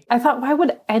me. I thought, why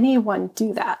would anyone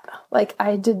do that? Like,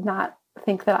 I did not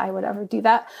think that I would ever do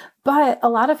that. But a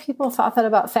lot of people thought that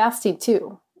about fasting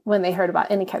too, when they heard about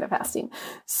any kind of fasting.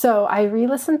 So I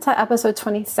re-listened to episode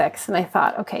 26 and I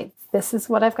thought, okay, this is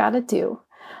what I've got to do.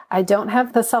 I don't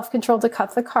have the self-control to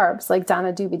cut the carbs like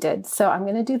Donna Doobie did. So I'm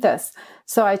going to do this.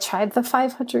 So I tried the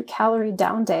 500 calorie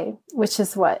down day, which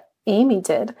is what Amy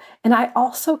did. And I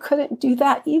also couldn't do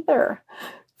that either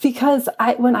because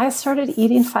when I started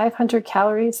eating 500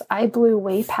 calories, I blew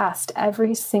way past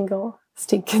every single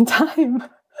stinking time.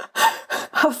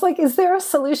 I was like, is there a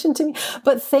solution to me?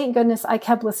 But thank goodness I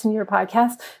kept listening to your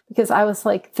podcast because I was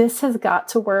like, this has got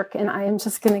to work and I am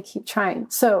just going to keep trying.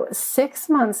 So 6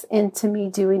 months into me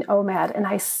doing OMAD and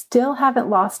I still haven't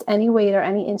lost any weight or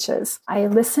any inches. I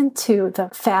listened to the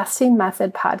Fasting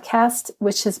Method podcast,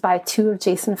 which is by 2 of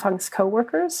Jason Fung's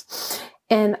coworkers.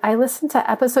 And I listened to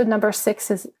episode number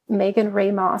 6 is Megan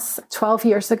Ramos. 12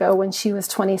 years ago when she was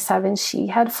 27, she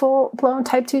had full-blown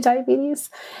type 2 diabetes.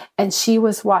 And she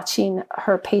was watching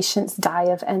her patients die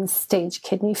of end-stage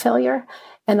kidney failure.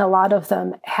 And a lot of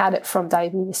them had it from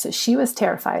diabetes. So she was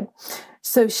terrified.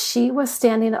 So she was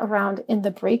standing around in the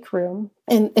break room.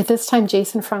 And at this time,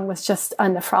 Jason Fung was just a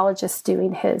nephrologist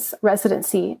doing his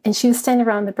residency. And she was standing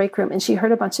around the break room and she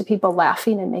heard a bunch of people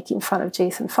laughing and making fun of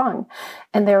Jason Fung.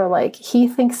 And they were like, he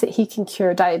thinks that he can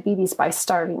cure diabetes by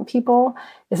starving people.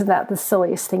 Isn't that the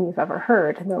silliest thing you've ever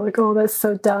heard? And they're like, oh, that's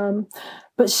so dumb.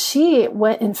 But she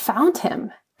went and found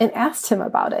him and asked him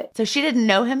about it. So she didn't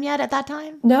know him yet at that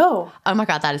time? No. Oh my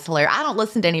God, that is hilarious. I don't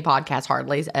listen to any podcasts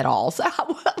hardly at all, so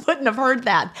I wouldn't have heard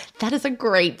that. That is a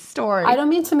great story. I don't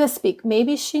mean to misspeak.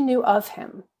 Maybe she knew of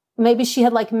him. Maybe she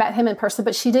had like met him in person,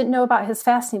 but she didn't know about his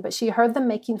fasting, but she heard them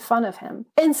making fun of him.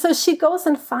 And so she goes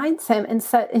and finds him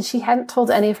and she hadn't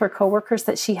told any of her coworkers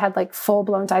that she had like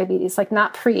full-blown diabetes, like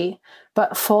not pre,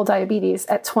 but full diabetes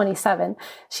at 27.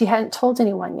 She hadn't told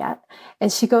anyone yet.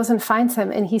 And she goes and finds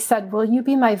him and he said, will you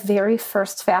be my very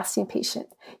first fasting patient?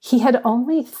 He had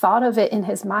only thought of it in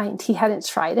his mind. He hadn't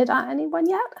tried it on anyone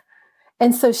yet.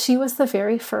 And so she was the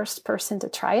very first person to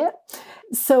try it.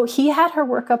 So he had her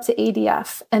work up to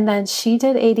ADF and then she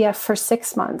did ADF for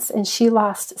 6 months and she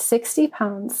lost 60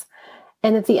 pounds.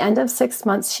 And at the end of 6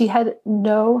 months, she had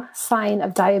no sign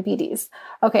of diabetes.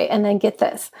 Okay, and then get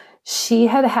this. She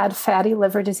had had fatty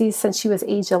liver disease since she was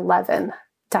age 11,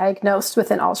 diagnosed with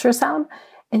an ultrasound.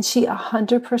 and she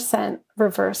 100%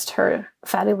 reversed her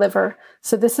fatty liver.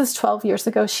 So this is 12 years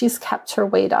ago. She's kept her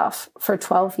weight off for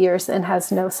 12 years and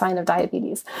has no sign of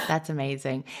diabetes. That's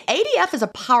amazing. ADF is a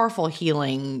powerful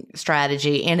healing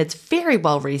strategy, and it's very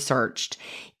well researched.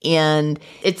 And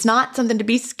it's not something to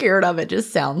be scared of. It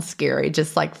just sounds scary,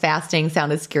 just like fasting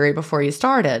sounded scary before you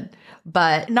started.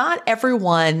 But not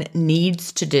everyone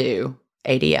needs to do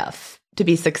ADF to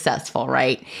be successful,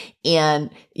 right? And,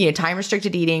 time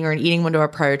restricted eating or an eating window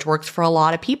approach works for a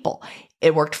lot of people.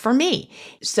 It worked for me.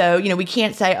 So, we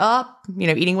can't say,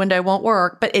 eating window won't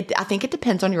work, but I think it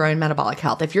depends on your own metabolic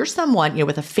health. If you're someone,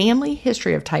 with a family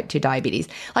history of type 2 diabetes,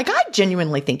 like I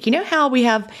genuinely think, how we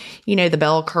have, the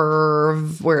bell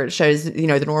curve where it shows,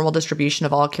 the normal distribution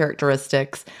of all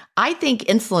characteristics. I think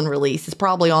insulin release is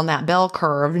probably on that bell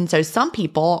curve. And so some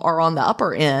people are on the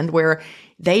upper end where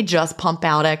they just pump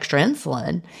out extra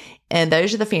insulin. And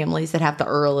those are the families that have the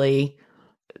early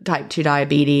type 2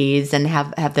 diabetes and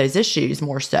have those issues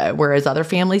more so. Whereas other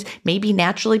families, maybe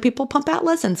naturally people pump out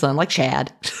less insulin, like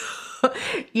Chad.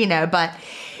 But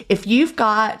if you've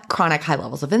got chronic high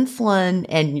levels of insulin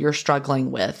and you're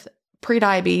struggling with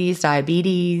prediabetes,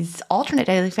 diabetes, alternate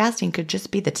daily fasting could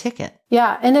just be the ticket.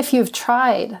 Yeah. And if you've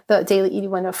tried the daily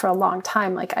eating window for a long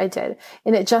time, like I did,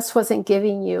 and it just wasn't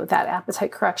giving you that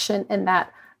appetite correction and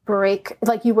that break,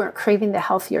 like you weren't craving the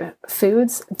healthier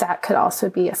foods, that could also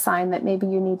be a sign that maybe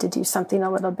you need to do something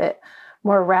a little bit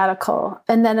more radical.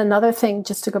 And then another thing,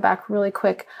 just to go back really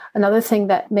quick, another thing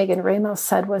that Megan Ramos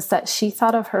said was that she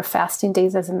thought of her fasting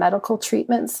days as medical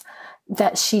treatments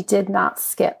that she did not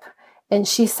skip. And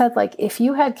she said, like, if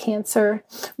you had cancer,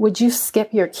 would you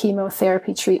skip your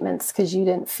chemotherapy treatments because you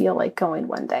didn't feel like going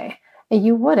one day? And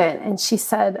you wouldn't. And she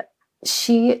said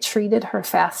she treated her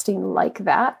fasting like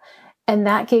that. And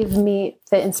that gave me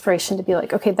the inspiration to be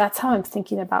like, okay, that's how I'm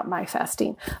thinking about my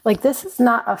fasting. Like, this is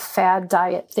not a fad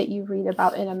diet that you read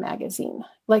about in a magazine.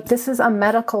 Like, this is a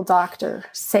medical doctor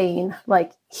saying,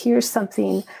 like, here's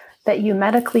something that you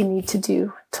medically need to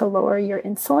do to lower your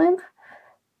insulin.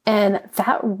 And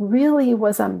that really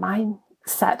was a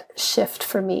mindset shift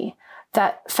for me,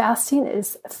 that fasting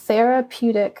is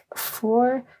therapeutic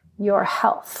for your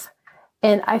health.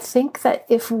 And I think that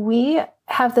if we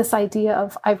have this idea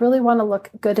of, I really want to look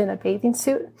good in a bathing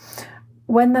suit,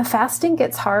 when the fasting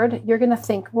gets hard, you're going to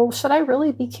think, well, should I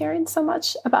really be caring so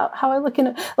much about how I look in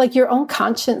it? Like, your own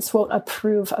conscience won't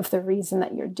approve of the reason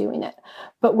that you're doing it.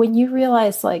 But when you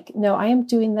realize, like, no, I am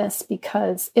doing this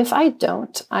because if I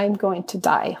don't, I'm going to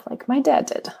die like my dad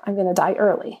did. I'm going to die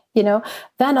early,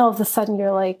 then all of a sudden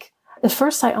you're like, at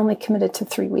first I only committed to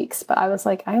 3 weeks, but I was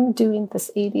like, I'm doing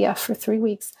this ADF for 3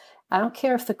 weeks. I don't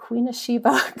care if the Queen of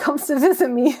Sheba comes to visit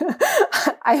me.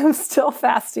 I am still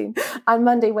fasting on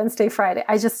Monday, Wednesday, Friday.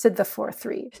 I just did the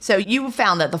 4-3. So you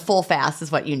found that the full fast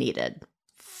is what you needed.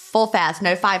 Full fast,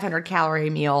 no 500-calorie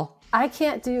meal. I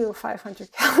can't do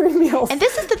 500-calorie meals. And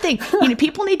this is the thing.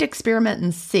 People need to experiment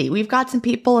and see. We've got some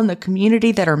people in the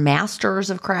community that are masters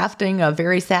of crafting a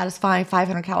very satisfying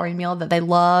 500-calorie meal that they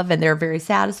love, and they're very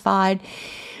satisfied.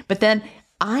 But then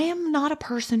I am not a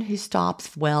person who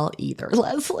stops well either,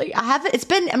 Leslie.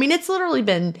 It's literally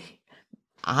been,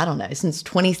 I don't know, since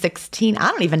 2016.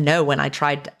 I don't even know when I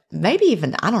tried, when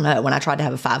I tried to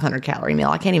have a 500-calorie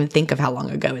meal. I can't even think of how long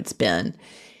ago it's been.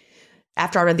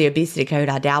 After I read the obesity code,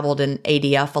 I dabbled in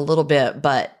ADF a little bit,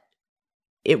 but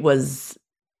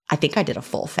I think I did a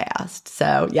full fast.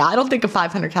 So yeah, I don't think a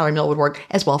 500-calorie meal would work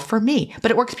as well for me, but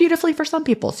it works beautifully for some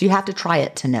people. So you have to try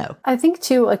it to know. I think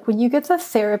too, like when you get the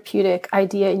therapeutic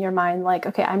idea in your mind, like,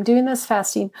 okay, I'm doing this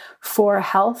fasting for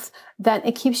health, then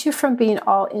it keeps you from being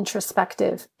all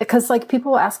introspective. Because like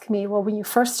people ask me, well, when you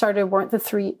first started, weren't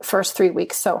the first 3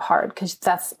 weeks so hard? Because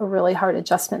that's a really hard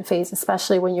adjustment phase,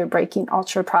 especially when you're breaking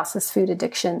ultra processed food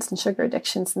addictions and sugar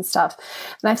addictions and stuff.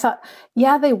 And I thought,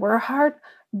 yeah, they were hard.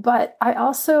 But I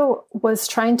also was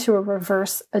trying to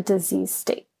reverse a disease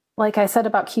state. Like I said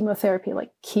about chemotherapy,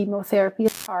 like chemotherapy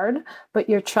is hard, but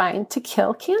you're trying to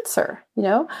kill cancer,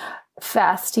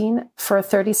 Fasting for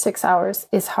 36 hours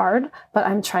is hard, but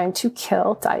I'm trying to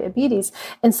kill diabetes.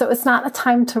 And so it's not a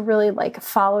time to really like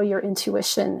follow your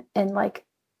intuition and like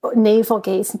navel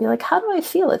gaze and be like, how do I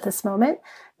feel at this moment?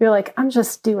 You're like, I'm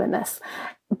just doing this.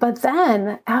 But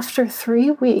then after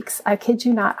 3 weeks, I kid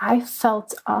you not, I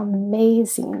felt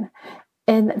amazing.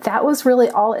 And that was really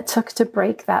all it took to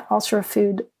break that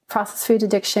processed food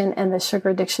addiction and the sugar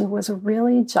addiction, was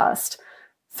really just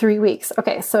 3 weeks.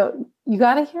 Okay, so you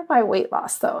got to hear my weight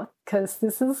loss though, because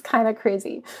this is kind of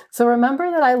crazy. So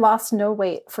remember that I lost no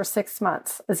weight for 6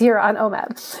 months, 0 on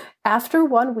OMAD. After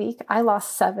 1 week, I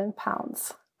lost 7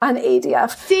 pounds on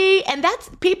ADF. See, and that's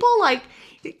people like,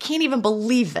 Can't even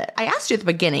believe it. I asked you at the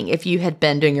beginning if you had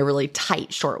been doing a really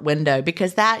tight, short window,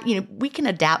 because that, we can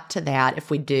adapt to that if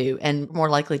we do, and more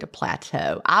likely to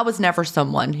plateau. I was never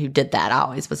someone who did that. I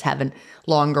always was having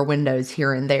longer windows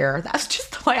here and there. That's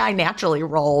just the way I naturally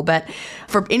roll. But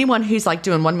for anyone who's like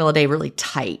doing 1 meal a day really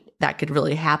tight, that could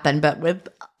really happen. But with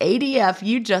ADF,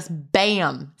 you just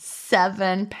bam,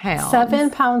 7 pounds.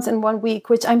 7 pounds in 1 week,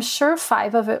 which I'm sure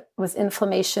 5 of it was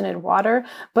inflammation and water,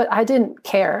 but I didn't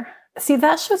care. See,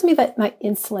 that shows me that my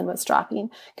insulin was dropping,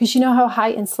 because you know how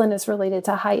high insulin is related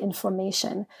to high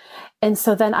inflammation. And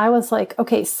so then I was like,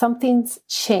 okay, something's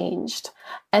changed.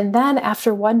 And then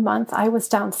after 1 month, I was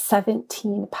down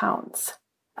 17 pounds.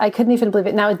 I couldn't even believe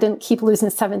it. Now, it didn't keep losing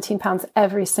 17 pounds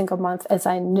every single month, as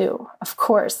I knew. Of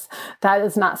course, that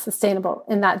is not sustainable,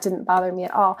 and that didn't bother me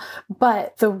at all.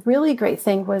 But the really great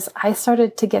thing was I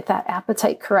started to get that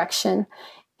appetite correction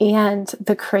and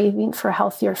the craving for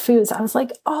healthier foods. I was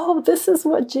like, oh, this is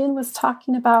what Jen was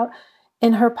talking about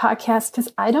in her podcast,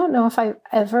 because I don't know if I've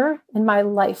ever in my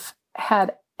life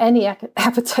had any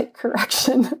appetite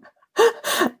correction.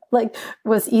 Like,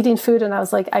 was eating food and I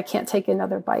was like, I can't take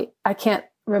another bite. I can't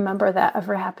remember that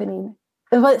ever happening.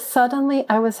 But suddenly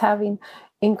I was having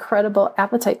incredible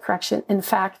appetite correction. In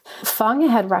fact, Fung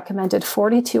had recommended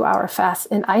 42-hour fast,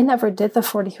 and I never did the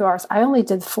 42 hours. I only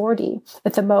did 40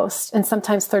 at the most, and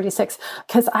sometimes 36,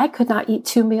 because I could not eat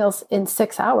 2 meals in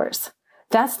 6 hours.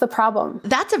 That's the problem.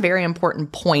 That's a very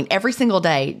important point. Every single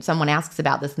day, someone asks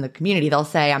about this in the community. They'll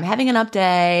say, I'm having an up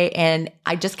day and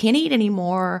I just can't eat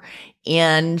anymore.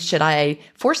 And should I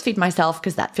force feed myself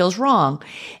because that feels wrong?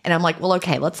 And I'm like, well,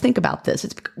 okay, let's think about this.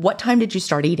 What time did you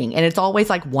start eating? And it's always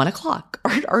like 1 o'clock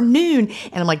or noon.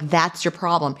 And I'm like, that's your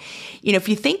problem. If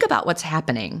you think about what's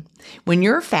happening when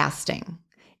you're fasting,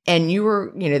 and you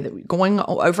were, going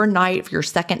overnight for your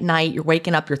second night, you're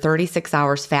waking up, you're 36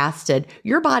 hours fasted,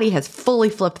 your body has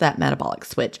fully flipped that metabolic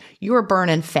switch. You are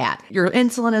burning fat. Your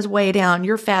insulin is way down.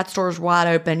 Your fat store is wide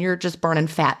open. You're just burning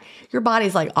fat. Your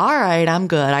body's like, all right, I'm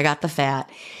good. I got the fat.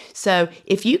 So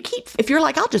if you're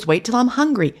like, I'll just wait till I'm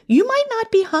hungry, you might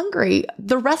not be hungry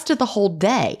the rest of the whole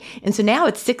day. And so now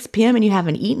it's 6 p.m. and you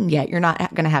haven't eaten yet. You're not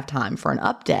going to have time for an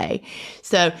up day.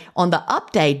 So on the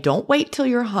up day, don't wait till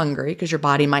you're hungry, because your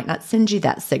body might not send you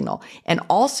that signal. And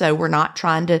also, we're not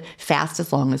trying to fast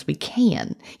as long as we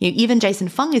can. Even Jason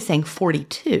Fung is saying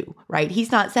 42, right?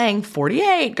 He's not saying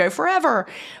 48, go forever.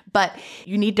 But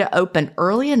you need to open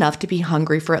early enough to be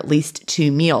hungry for at least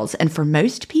 2 meals. And for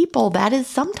most people, that is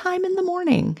sometime in the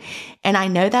morning. And I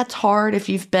know that's hard if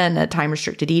you've been a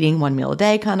time-restricted eating, 1 meal a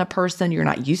day kind of person. You're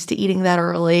not used to eating that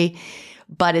early,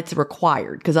 but it's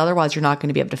required, because otherwise you're not going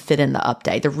to be able to fit in the up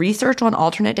day. The research on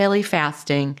alternate daily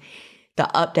fasting,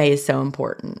 the up day is so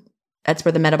important. That's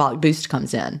where the metabolic boost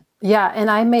comes in. Yeah. And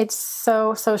I made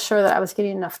so sure that I was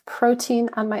getting enough protein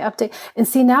on my update. And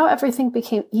see, now everything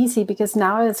became easy, because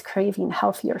now I was craving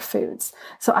healthier foods.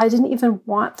 So I didn't even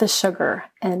want the sugar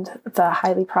and the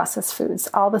highly processed foods.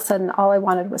 All of a sudden, all I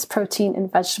wanted was protein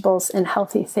and vegetables and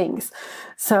healthy things.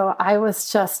 So I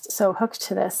was just so hooked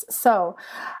to this. So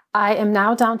I am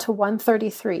now down to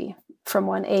 133 from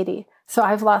 180. So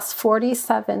I've lost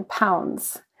 47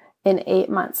 pounds in 8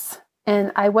 months.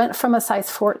 And I went from a size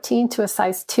 14 to a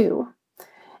size 2.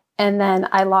 And then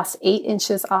I lost 8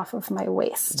 inches off of my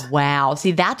waist. Wow.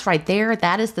 See, that's right there.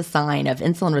 That is the sign of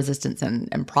insulin resistance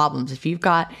and problems. If you've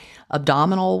got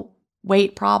abdominal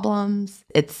weight problems,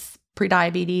 it's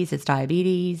prediabetes, it's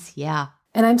diabetes. Yeah.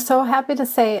 And I'm so happy to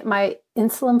say my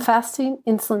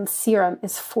insulin serum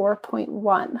is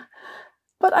 4.1.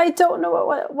 But I don't know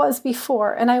what it was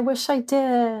before, and I wish I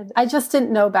did. I just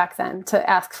didn't know back then to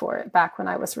ask for it back when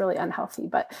I was really unhealthy.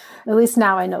 But at least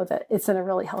now I know that it's in a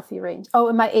really healthy range. Oh,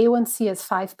 and my A1C is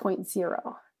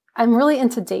 5.0. I'm really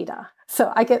into data,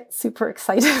 so I get super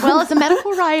excited. Well, as a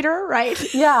medical writer,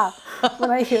 right? Yeah,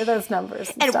 when I hear those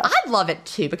numbers. And I love it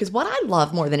too, because what I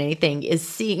love more than anything is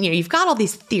seeing, you've got all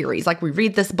these theories. Like, we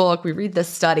read this book, we read this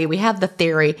study, we have the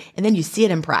theory, and then you see it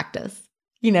in practice.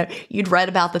 You'd read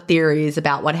about the theories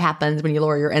about what happens when you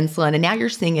lower your insulin, and now you're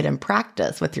seeing it in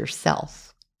practice with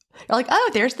yourself. You're like, oh,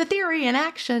 there's the theory in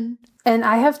action. And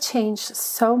I have changed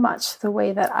so much the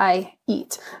way that I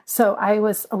eat. So I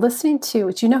was listening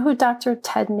to, do you know who Dr.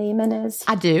 Ted Naiman is?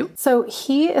 I do. So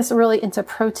he is really into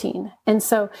protein. And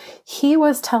so he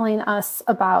was telling us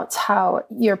about how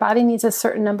your body needs a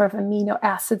certain number of amino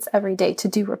acids every day to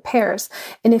do repairs.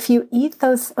 And if you eat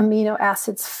those amino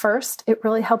acids first, it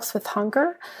really helps with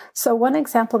hunger. So one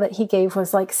example that he gave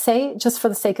was like, say, just for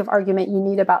the sake of argument, you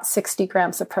need about 60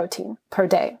 grams of protein per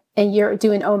day, and you're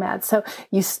doing OMAD. So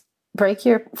you break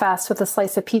your fast with a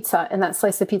slice of pizza, and that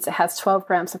slice of pizza has 12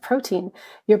 grams of protein,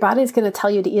 your body's going to tell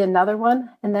you to eat another one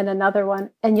and then another one.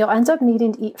 And you'll end up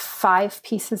needing to eat 5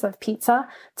 pieces of pizza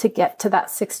to get to that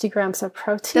 60 grams of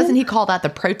protein. Doesn't he call that the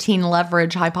protein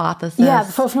leverage hypothesis? Yeah,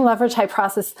 the protein leverage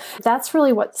hypothesis. That's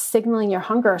really what's signaling your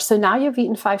hunger. So now you've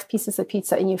eaten 5 pieces of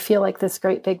pizza and you feel like this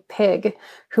great big pig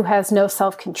who has no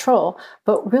self-control.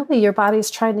 But really, your body's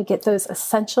trying to get those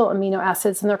essential amino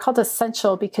acids. And they're called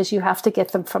essential because you have to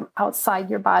get them from outside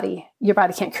your body. Your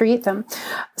body can't create them.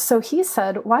 So he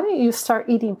said, why don't you start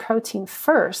eating protein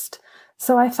first?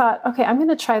 So I thought, okay, I'm going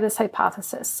to try this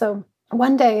hypothesis. So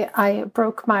one day I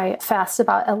broke my fast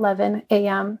about 11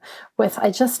 a.m. I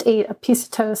just ate a piece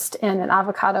of toast and an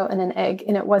avocado and an egg,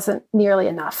 and it wasn't nearly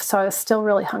enough. So I was still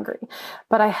really hungry,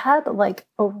 but I had like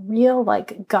a real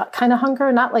like gut kind of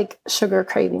hunger, not like sugar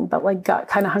craving, but like gut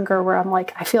kind of hunger where I'm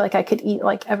like, I feel like I could eat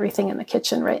like everything in the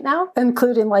kitchen right now,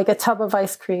 including like a tub of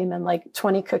ice cream and like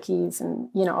 20 cookies and,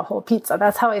 a whole pizza.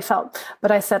 That's how I felt.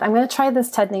 But I said, I'm going to try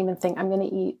this Ted Naiman thing. I'm going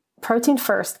to eat protein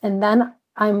first, and then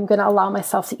I'm going to allow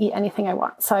myself to eat anything I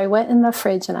want. So I went in the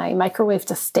fridge and I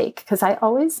microwaved a steak because I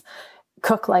always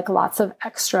cook like lots of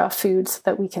extra foods so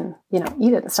that we can,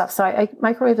 eat it and stuff. So I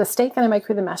microwaved a steak and I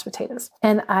microwaved the mashed potatoes.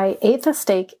 And I ate the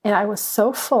steak and I was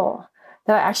so full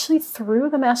that I actually threw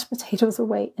the mashed potatoes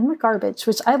away in the garbage,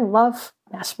 which I love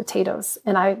mashed potatoes.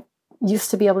 And I used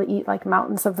to be able to eat like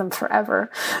mountains of them forever.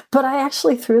 But I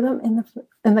actually threw them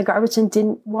in the garbage and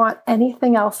didn't want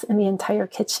anything else in the entire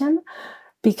kitchen,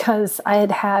 because I had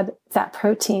had that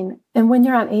protein. And when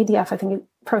you're on ADF, I think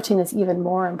protein is even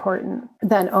more important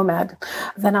than OMAD.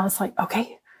 Then I was like,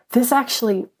 okay, this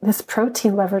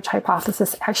protein leverage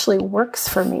hypothesis actually works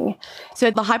for me. So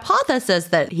the hypothesis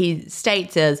that he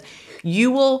states is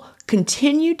you will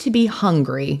continue to be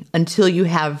hungry until you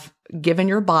have given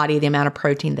your body the amount of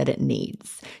protein that it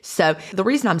needs. So the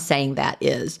reason I'm saying that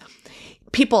is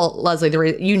people,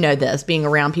 Leslie, you know this, being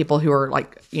around people who are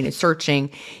like, searching,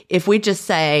 if we just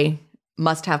say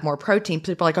must have more protein,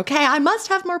 people are like, okay, I must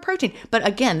have more protein. But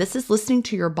again, this is listening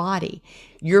to your body.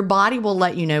 Your body will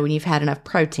let you know when you've had enough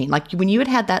protein. Like when you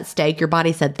had that steak, your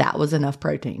body said that was enough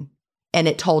protein, and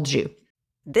it told you.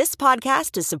 This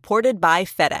podcast is supported by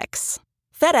FedEx.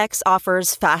 FedEx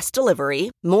offers fast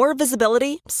delivery, more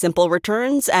visibility, simple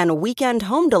returns, and weekend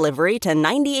home delivery to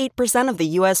 98% of the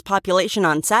U.S. population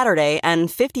on Saturday and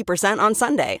 50% on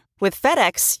Sunday. With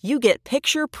FedEx, you get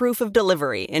picture proof of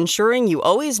delivery, ensuring you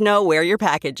always know where your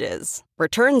package is.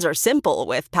 Returns are simple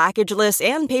with packageless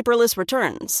and paperless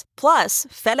returns. Plus,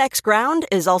 FedEx Ground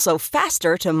is also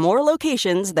faster to more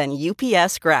locations than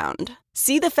UPS Ground.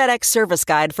 See the FedEx service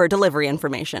guide for delivery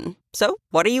information. So,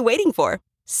 what are you waiting for?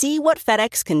 See what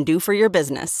FedEx can do for your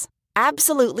business.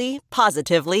 Absolutely,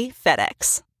 positively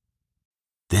FedEx.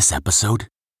 This episode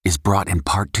is brought in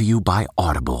part to you by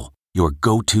Audible, your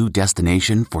go-to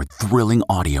destination for thrilling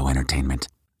audio entertainment.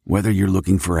 Whether you're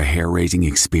looking for a hair-raising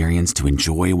experience to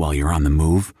enjoy while you're on the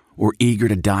move or eager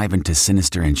to dive into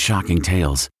sinister and shocking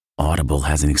tales, Audible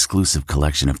has an exclusive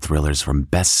collection of thrillers from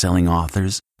best-selling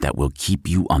authors that will keep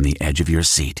you on the edge of your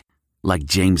seat. Like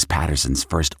James Patterson's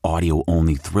first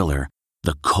audio-only thriller,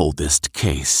 The Coldest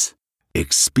Case.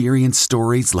 Experience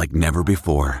stories like never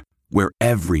before, where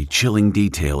every chilling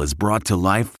detail is brought to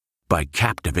life by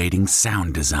captivating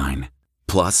sound design.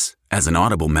 Plus, as an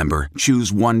Audible member,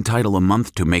 choose one title a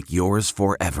month to make yours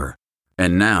forever.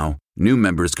 And now, new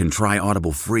members can try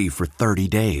Audible free for 30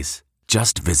 days.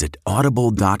 Just visit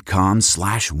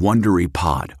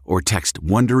audible.com/WonderyPod or text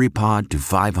WonderyPod to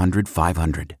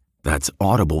 500-500. That's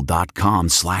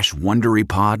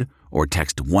audible.com/WonderyPod or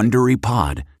text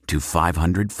WonderyPod to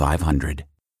 500-500.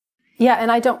 Yeah,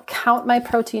 and I don't count my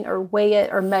protein or weigh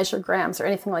it or measure grams or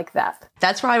anything like that.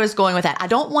 That's where I was going with that. I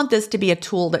don't want this to be a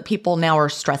tool that people now are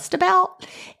stressed about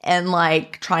and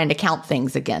like trying to count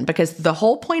things again, because the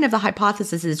whole point of the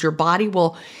hypothesis is your body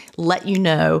will let you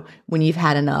know when you've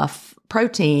had enough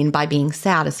protein by being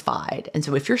satisfied. And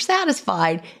so if you're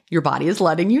satisfied, your body is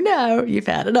letting you know you've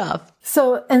had enough.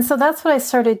 So that's what I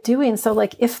started doing. So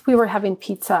like if we were having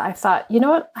pizza, I thought, you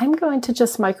know what, I'm going to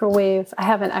just microwave. I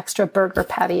have an extra burger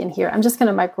patty in here. I'm just going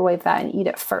to microwave that and eat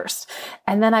it first.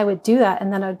 And then I would do that.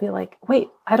 And then I'd be like, wait,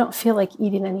 I don't feel like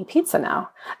eating any pizza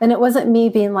now. And it wasn't me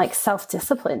being like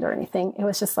self-disciplined or anything. It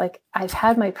was just like, I've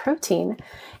had my protein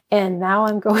and now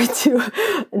I'm going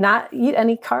to not eat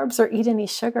any carbs or eat any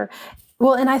sugar.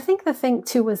 Well, and I think the thing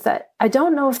too was that I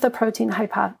don't know if the protein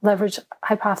leverage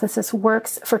hypothesis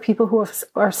works for people who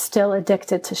are still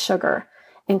addicted to sugar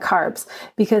and carbs,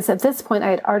 because at this point I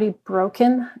had already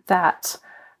broken that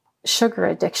sugar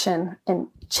addiction and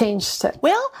changed it.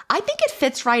 Well, I think it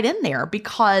fits right in there,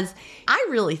 because I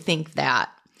really think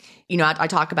that, I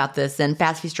talk about this in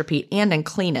Fast Feast Repeat and in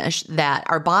Cleanish, that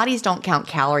our bodies don't count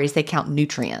calories, they count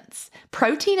nutrients.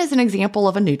 Protein is an example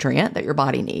of a nutrient that your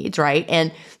body needs, right?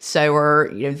 And so are,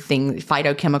 things,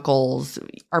 phytochemicals.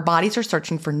 Our bodies are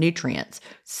searching for nutrients.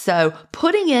 So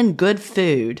putting in good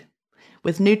food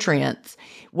with nutrients,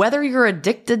 whether you're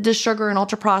addicted to sugar and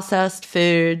ultra-processed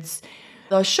foods,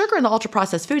 the sugar and the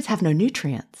ultra-processed foods have no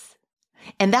nutrients.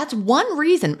 And that's one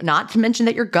reason, not to mention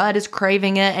that your gut is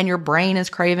craving it and your brain is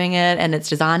craving it, and it's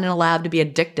designed in a lab to be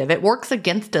addictive. It works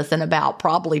against us in about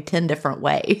probably 10 different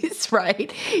ways,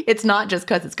 right? It's not just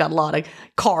because it's got a lot of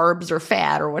carbs or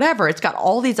fat or whatever. It's got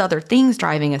all these other things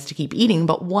driving us to keep eating.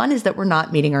 But one is that we're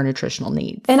not meeting our nutritional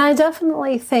needs. And I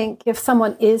definitely think if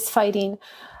someone is fighting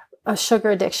a sugar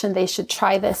addiction, they should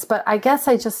try this. But I guess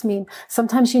I just mean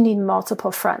sometimes you need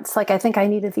multiple fronts. Like I think I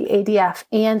needed the ADF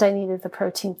and I needed the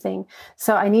protein thing.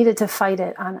 So I needed to fight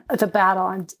it on the battle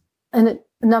in a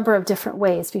number of different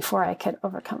ways before I could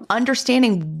overcome it.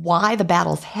 Understanding why the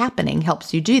battle's happening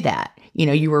helps you do that.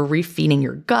 You were refeeding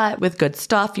your gut with good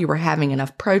stuff. You were having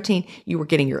enough protein. You were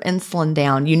getting your insulin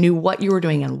down. You knew what you were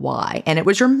doing and why. And it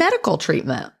was your medical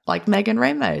treatment, like Megan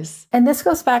Ramos. And this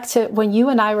goes back to when you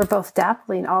and I were both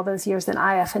dabbling all those years in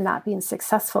IF and not being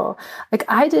successful. Like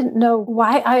I didn't know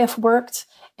why IF worked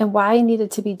and why I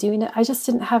needed to be doing it. I just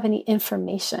didn't have any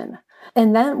information.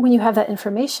 And then when you have that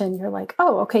information, you're like,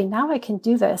 oh, okay, now I can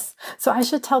do this. So I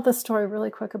should tell the story really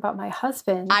quick about my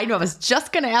husband. I know. I was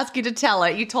just going to ask you to tell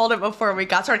it. You told it before we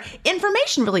got started.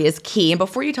 Information really is key. And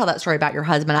before you tell that story about your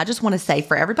husband, I just want to say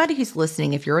for everybody who's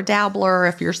listening, if you're a dabbler,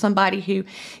 if you're somebody who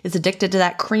is addicted to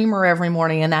that creamer every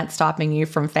morning and that's stopping you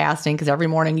from fasting because every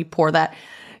morning you pour that,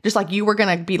 just like you were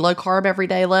going to be low carb every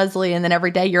day, Leslie, and then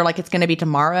every day you're like, it's going to be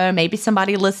tomorrow. Maybe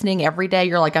somebody listening every day,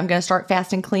 you're like, I'm going to start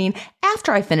fasting clean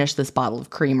after I finish this bottle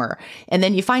of creamer. And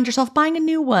then you find yourself buying a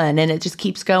new one and it just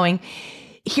keeps going.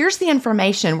 Here's the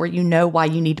information where you know why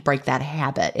you need to break that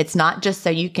habit. It's not just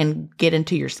so you can get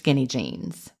into your skinny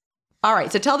jeans. All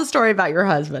right, so tell the story about your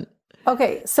husband.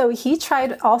 Okay, so he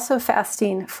tried also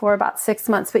fasting for about 6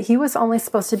 months, but he was only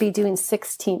supposed to be doing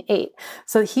 16-8.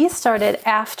 So he started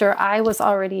after I was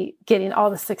already getting all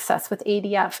the success with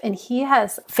ADF, and he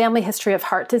has family history of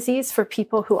heart disease for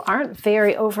people who aren't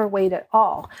very overweight at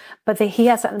all, but he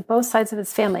has that on both sides of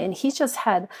his family, and he just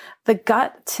had the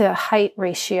gut to height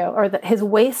ratio, or his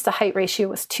waist to height ratio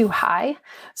was too high.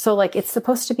 So like it's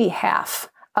supposed to be half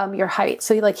your height.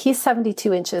 So he's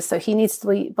 72 inches, so he needs to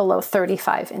be below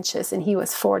 35 inches, and he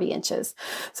was 40 inches.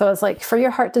 So I was like, for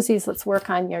your heart disease, let's work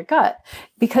on your gut,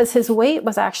 because his weight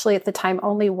was actually at the time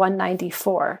only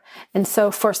 194. And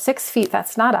so for 6 feet,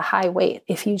 that's not a high weight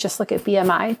if you just look at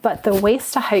BMI, but the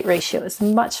waist to height ratio is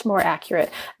much more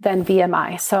accurate than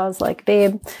BMI. So I was like,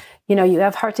 babe, you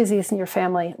have heart disease in your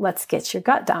family. Let's get your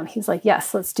gut down. He's like,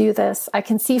 yes, let's do this. I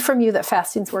can see from you that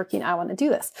fasting's working. I want to do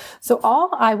this. So all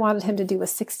I wanted him to do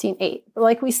was 16-8. But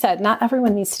like we said, not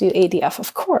everyone needs to do ADF,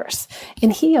 of course.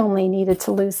 And he only needed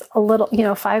to lose a little,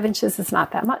 5 inches is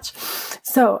not that much.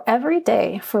 So every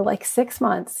day for like 6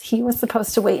 months, he was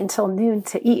supposed to wait until noon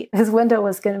to eat. His window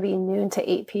was going to be noon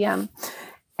to 8 p.m.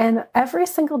 And every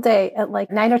single day at like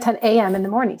 9 or 10 a.m. in the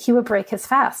morning, he would break his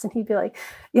fast and he'd be like,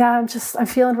 yeah, I'm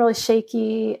feeling really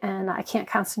shaky and I can't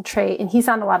concentrate. And he's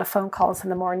on a lot of phone calls in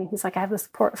the morning. He's like, I have this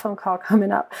important phone call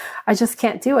coming up. I just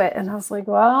can't do it. And I was like,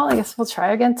 well, I guess we'll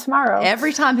try again tomorrow.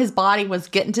 Every time his body was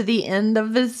getting to the end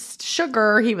of his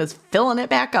sugar, he was filling it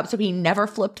back up. So he never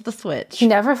flipped the switch. He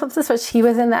never flipped the switch. He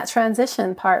was in that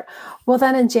transition part. Well,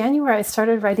 then in January, I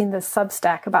started writing this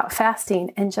Substack about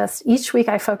fasting. And just each week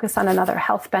I focus on another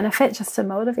health benefit just to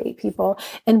motivate people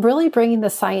and really bringing the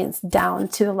science down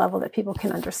to the level that people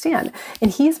can understand. And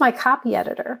he's my copy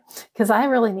editor because I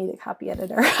really need a copy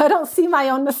editor. I don't see my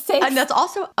own mistakes. And that's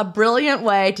also a brilliant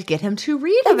way to get him to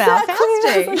read about fasting.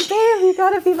 I was like, Dave, you got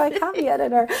to be my copy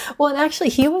editor. Well, and actually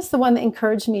he was the one that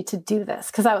encouraged me to do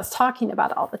this because I was talking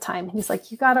about it all the time. He's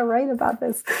like, you got to write about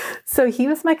this. So he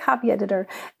was my copy editor.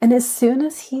 And as soon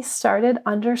as he started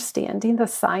understanding the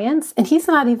science, and he's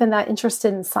not even that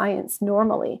interested in science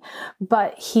normally,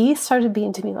 but he started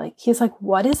being to me like, he's like,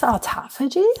 what is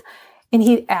autophagy? And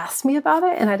he'd ask me about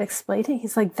it and I'd explain it.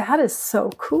 He's like, that is so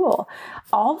cool.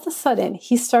 All of a sudden,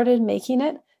 he started making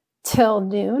it till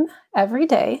noon every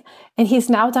day. And he's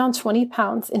now down 20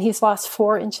 pounds and he's lost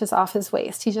 4 inches off his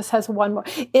waist. He just has one more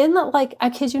in like, I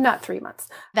kid you not, 3 months.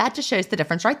 That just shows the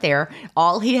difference right there.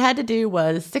 All he had to do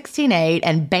was 16-8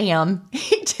 and bam,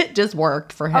 it just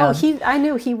worked for him. Oh, I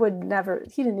knew he didn't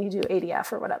need to do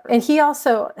ADF or whatever. And he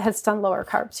also has done lower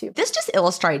carb too. This just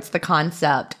illustrates the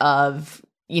concept of,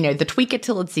 the tweak it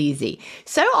till it's easy.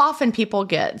 So often people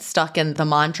get stuck in the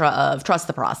mantra of trust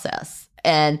the process.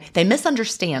 And they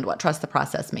misunderstand what trust the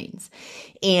process means.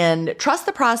 And trust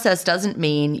the process doesn't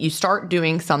mean you start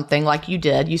doing something like you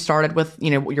did. You started with,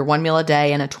 your 1 meal a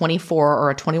day and a 24 or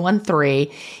a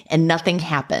 21-3, and nothing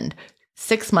happened.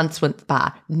 6 months went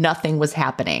by, nothing was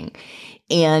happening.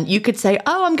 And you could say,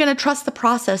 oh, I'm going to trust the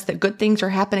process that good things are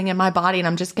happening in my body and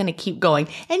I'm just going to keep going.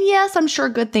 And yes, I'm sure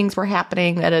good things were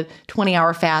happening at a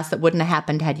 20-hour fast that wouldn't have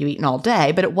happened had you eaten all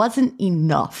day, but it wasn't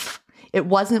enough. It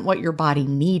wasn't what your body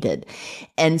needed.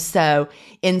 And so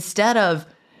instead of,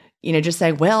 just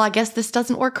saying, well, I guess this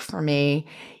doesn't work for me,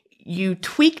 you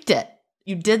tweaked it.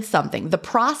 You did something. The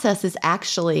process is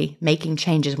actually making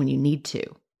changes when you need to.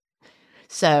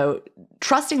 So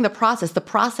trusting the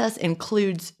process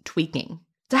includes tweaking.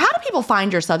 So how do people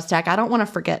find your Substack? I don't want to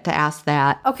forget to ask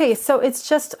that. Okay, so it's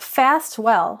just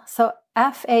Fastwell. So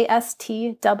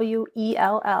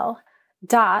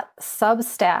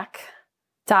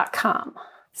fastwell.substack.com.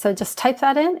 So just type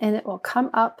that in and it will come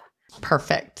up.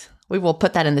 Perfect. We will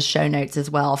put that in the show notes as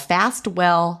well.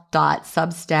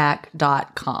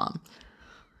 Fastwell.substack.com.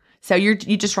 So you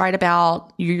just write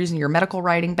about, you're using your medical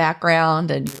writing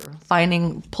background and you're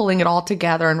pulling it all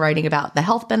together and writing about the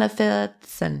health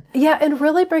benefits and. Yeah. And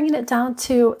really bringing it down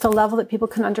to the level that people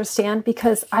can understand,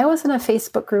 because I was in a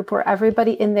Facebook group where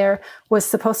everybody in there was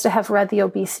supposed to have read the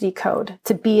obesity code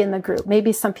to be in the group.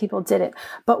 Maybe some people didn't,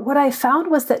 but what I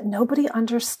found was that nobody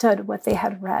understood what they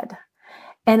had read.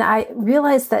 And I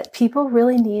realized that people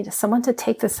really need someone to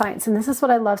take the science. And this is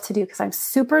what I love to do because I'm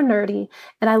super nerdy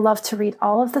and I love to read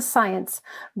all of the science,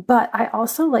 but I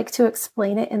also like to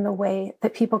explain it in the way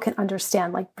that people can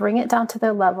understand, like bring it down to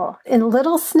their level in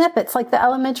little snippets, like the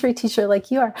elementary teacher,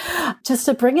 like you are, just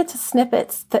to bring it to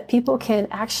snippets that people can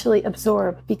actually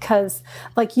absorb. Because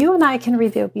like you and I can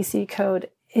read the obesity code.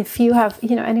 If you have,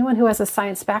 anyone who has a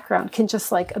science background can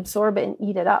just like absorb it and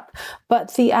eat it up.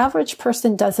 But the average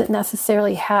person doesn't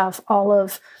necessarily have all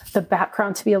of the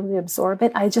background to be able to absorb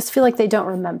it. I just feel like they don't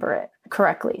remember it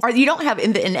correctly. Or you don't have,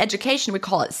 in education, we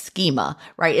call it schema,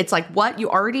 right? It's like what you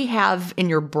already have in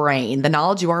your brain, the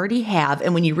knowledge you already have.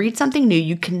 And when you read something new,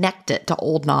 you connect it to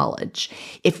old knowledge.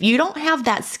 If you don't have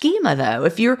that schema though,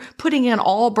 if you're putting in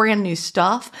all brand new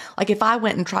stuff, like if I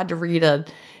went and tried to read a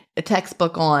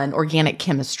textbook on organic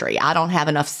chemistry, I don't have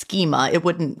enough schema. It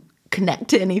wouldn't connect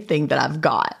to anything that I've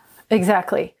got.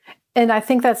 Exactly. And I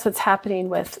think that's what's happening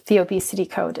with the obesity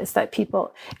code is that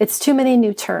it's too many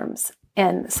new terms.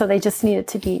 And so they just needed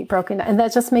to be broken. And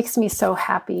that just makes me so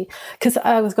happy because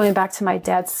I was going back to my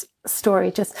dad's story,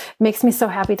 just makes me so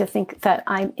happy to think that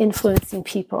I'm influencing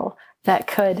people that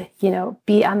could,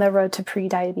 be on the road to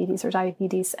pre-diabetes or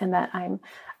diabetes, and that I'm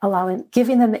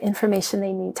giving them the information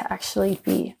they need to actually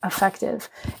be effective.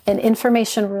 And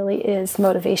information really is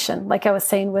motivation. Like I was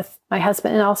saying with my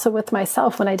husband and also with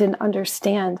myself, when I didn't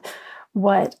understand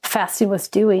what fasting was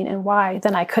doing and why,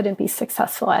 then I couldn't be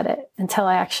successful at it until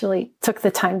I actually took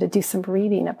the time to do some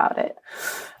reading about it.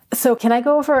 So can I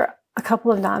go over a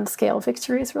couple of non-scale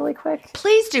victories really quick?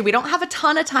 Please do. We don't have a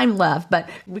ton of time left, but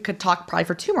we could talk probably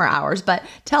for 2 more hours, but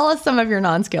tell us some of your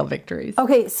non-scale victories.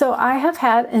 Okay. So I have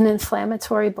had an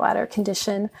inflammatory bladder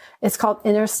condition. It's called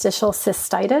interstitial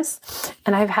cystitis,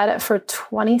 and I've had it for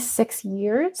 26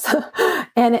 years.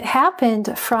 And it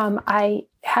happened I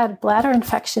had bladder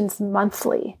infections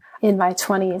monthly in my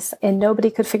 20s, and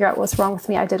nobody could figure out what was wrong with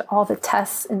me. I did all the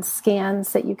tests and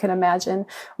scans that you can imagine,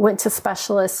 went to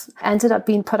specialists, ended up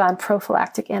being put on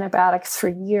prophylactic antibiotics for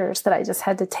years that I just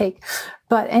had to take.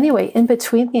 But anyway, in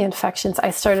between the infections,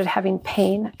 I started having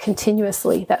pain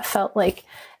continuously that felt like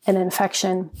an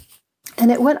infection.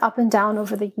 And it went up and down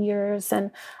over the years, and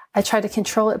I tried to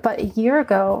control it. But a year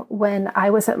ago, when I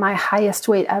was at my highest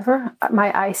weight ever,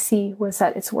 my IC was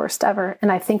at its worst ever. And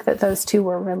I think that those two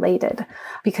were related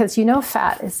because,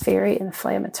 fat is very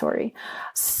inflammatory.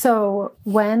 So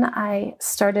when I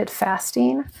started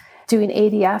fasting, doing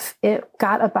ADF, it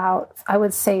got about, I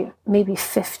would say, maybe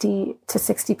 50 to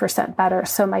 60% better.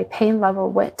 So my pain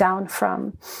level went down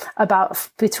from about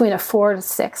between a 4 to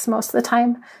 6 most of the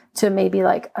time to maybe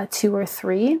like a 2 or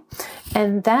 3.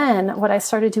 And then what I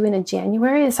started doing in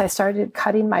January is I started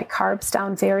cutting my carbs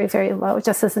down very, very low,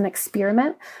 just as an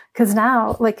experiment. Because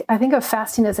now, I think of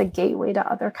fasting as a gateway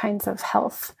to other kinds of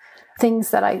health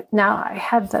things that I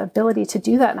had the ability to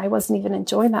do that, and I wasn't even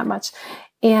enjoying that much.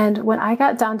 And when I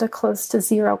got down to close to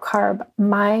 0 carb,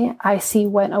 my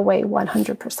IC went away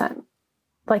 100%.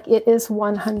 It is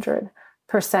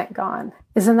 100% gone.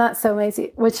 Isn't that so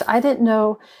amazing? Which I didn't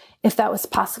know if that was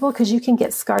possible, because you can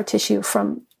get scar tissue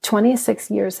from 26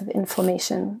 years of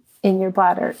inflammation in your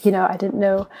bladder. I didn't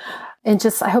know. And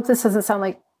I hope this doesn't sound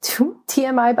like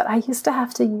TMI, but I used to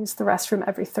have to use the restroom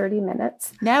every 30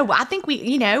 minutes. No, I think we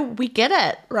get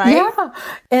it, right? Yeah.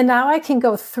 And now I can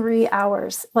go 3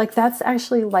 hours. Like, that's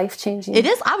actually life-changing. It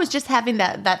is. I was just having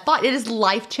that thought. It is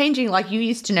life-changing. Like, you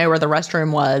used to know where the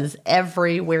restroom was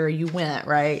everywhere you went,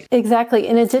 right? Exactly.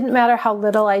 And it didn't matter how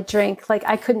little I drank. Like,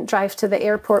 I couldn't drive to the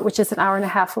airport, which is an hour and a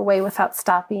half away, without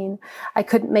stopping. I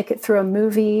couldn't make it through a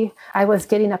movie. I was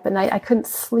getting up at night. I couldn't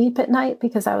sleep at night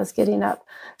because I was getting up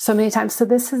so many times. So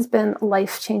this has been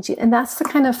life-changing. And that's the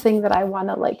kind of thing that I want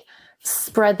to like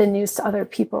spread the news to other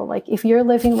people. Like, if you're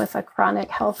living with a chronic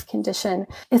health condition,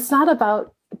 it's not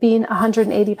about being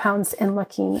 180 pounds and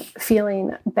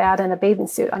feeling bad in a bathing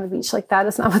suit on the beach. Like, that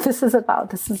is not what this is about.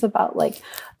 This is about like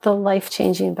the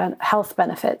life-changing health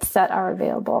benefits that are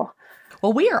available.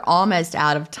 Well, we are almost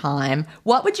out of time.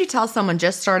 What would you tell someone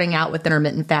just starting out with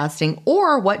intermittent fasting,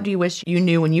 or what do you wish you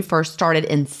knew when you first started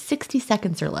in 60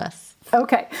 seconds or less?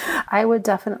 Okay, I would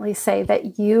definitely say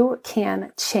that you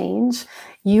can change.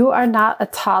 You are not a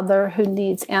toddler who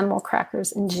needs animal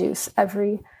crackers and juice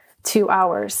every 2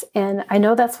 hours. And I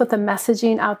know that's what the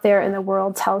messaging out there in the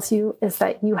world tells you, is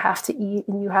that you have to eat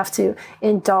and you have to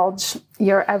indulge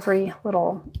your every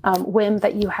little whim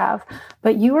that you have.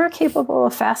 But you are capable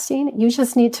of fasting. You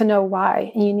just need to know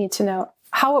why, and you need to know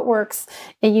how it works,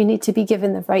 and you need to be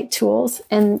given the right tools,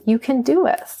 and you can do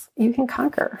it. You can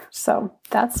conquer. So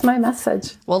that's my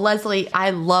message. Well, Leslie, I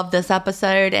love this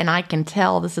episode, and I can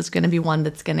tell this is going to be one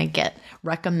that's going to get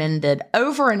recommended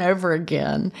over and over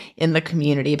again in the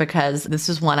community, because this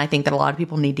is one I think that a lot of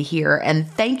people need to hear. And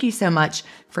thank you so much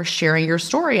for sharing your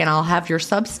story, and I'll have your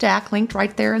Substack linked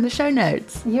right there in the show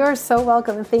notes. You're so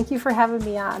welcome, and thank you for having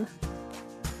me on.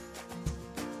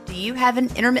 Do you have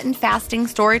an intermittent fasting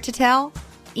story to tell?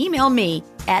 Email me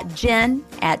at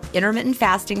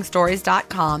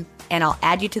jen@intermittentfastingstories.com and I'll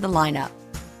add you to the lineup.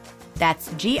 That's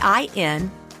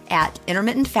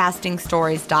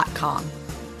GIN@intermittentfastingstories.com.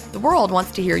 The world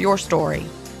wants to hear your story.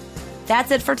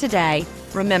 That's it for today.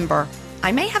 Remember,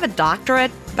 I may have a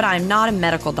doctorate, but I'm not a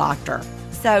medical doctor.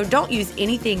 So don't use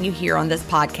anything you hear on this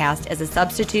podcast as a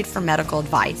substitute for medical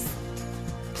advice.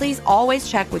 Please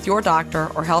always check with your doctor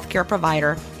or healthcare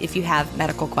provider if you have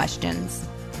medical questions.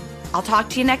 I'll talk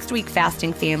to you next week,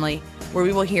 Fasting Family, where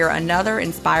we will hear another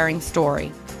inspiring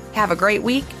story. Have a great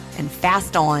week and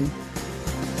fast on.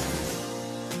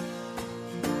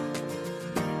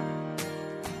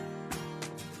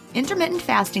 Intermittent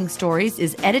Fasting Stories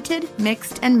is edited,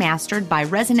 mixed, and mastered by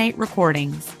Resonate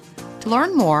Recordings. To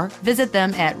learn more, visit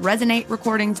them at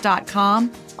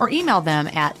resonaterecordings.com or email them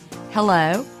at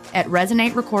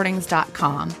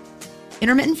hello@resonaterecordings.com.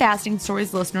 Intermittent Fasting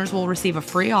Stories listeners will receive a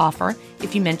free offer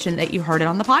if you mention that you heard it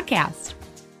on the podcast.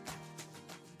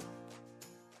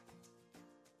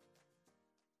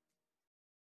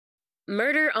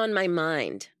 Murder on My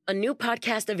Mind, a new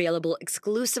podcast available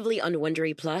exclusively on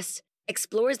Wondery Plus,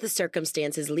 explores the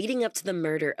circumstances leading up to the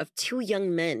murder of 2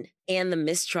 young men and the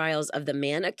mistrials of the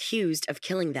man accused of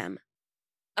killing them.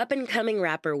 Up-and-coming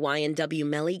rapper YNW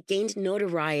Melly gained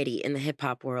notoriety in the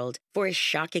hip-hop world for his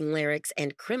shocking lyrics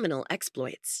and criminal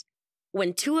exploits.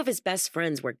 When 2 of his best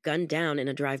friends were gunned down in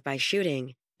a drive-by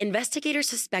shooting, investigators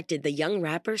suspected the young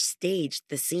rapper staged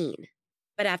the scene.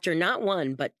 But after not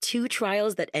 1 but 2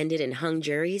 trials that ended in hung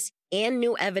juries and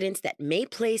new evidence that may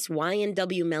place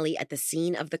YNW Melly at the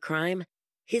scene of the crime,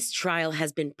 his trial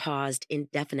has been paused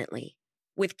indefinitely.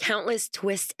 With countless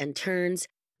twists and turns,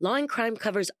 Law and Crime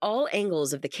covers all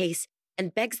angles of the case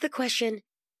and begs the question,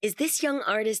 is this young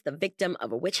artist the victim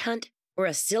of a witch hunt or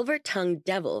a silver-tongued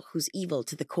devil who's evil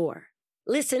to the core?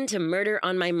 Listen to Murder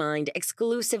on My Mind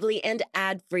exclusively and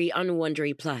ad-free on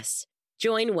Wondery Plus.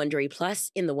 Join Wondery Plus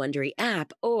in the Wondery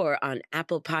app or on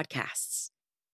Apple Podcasts.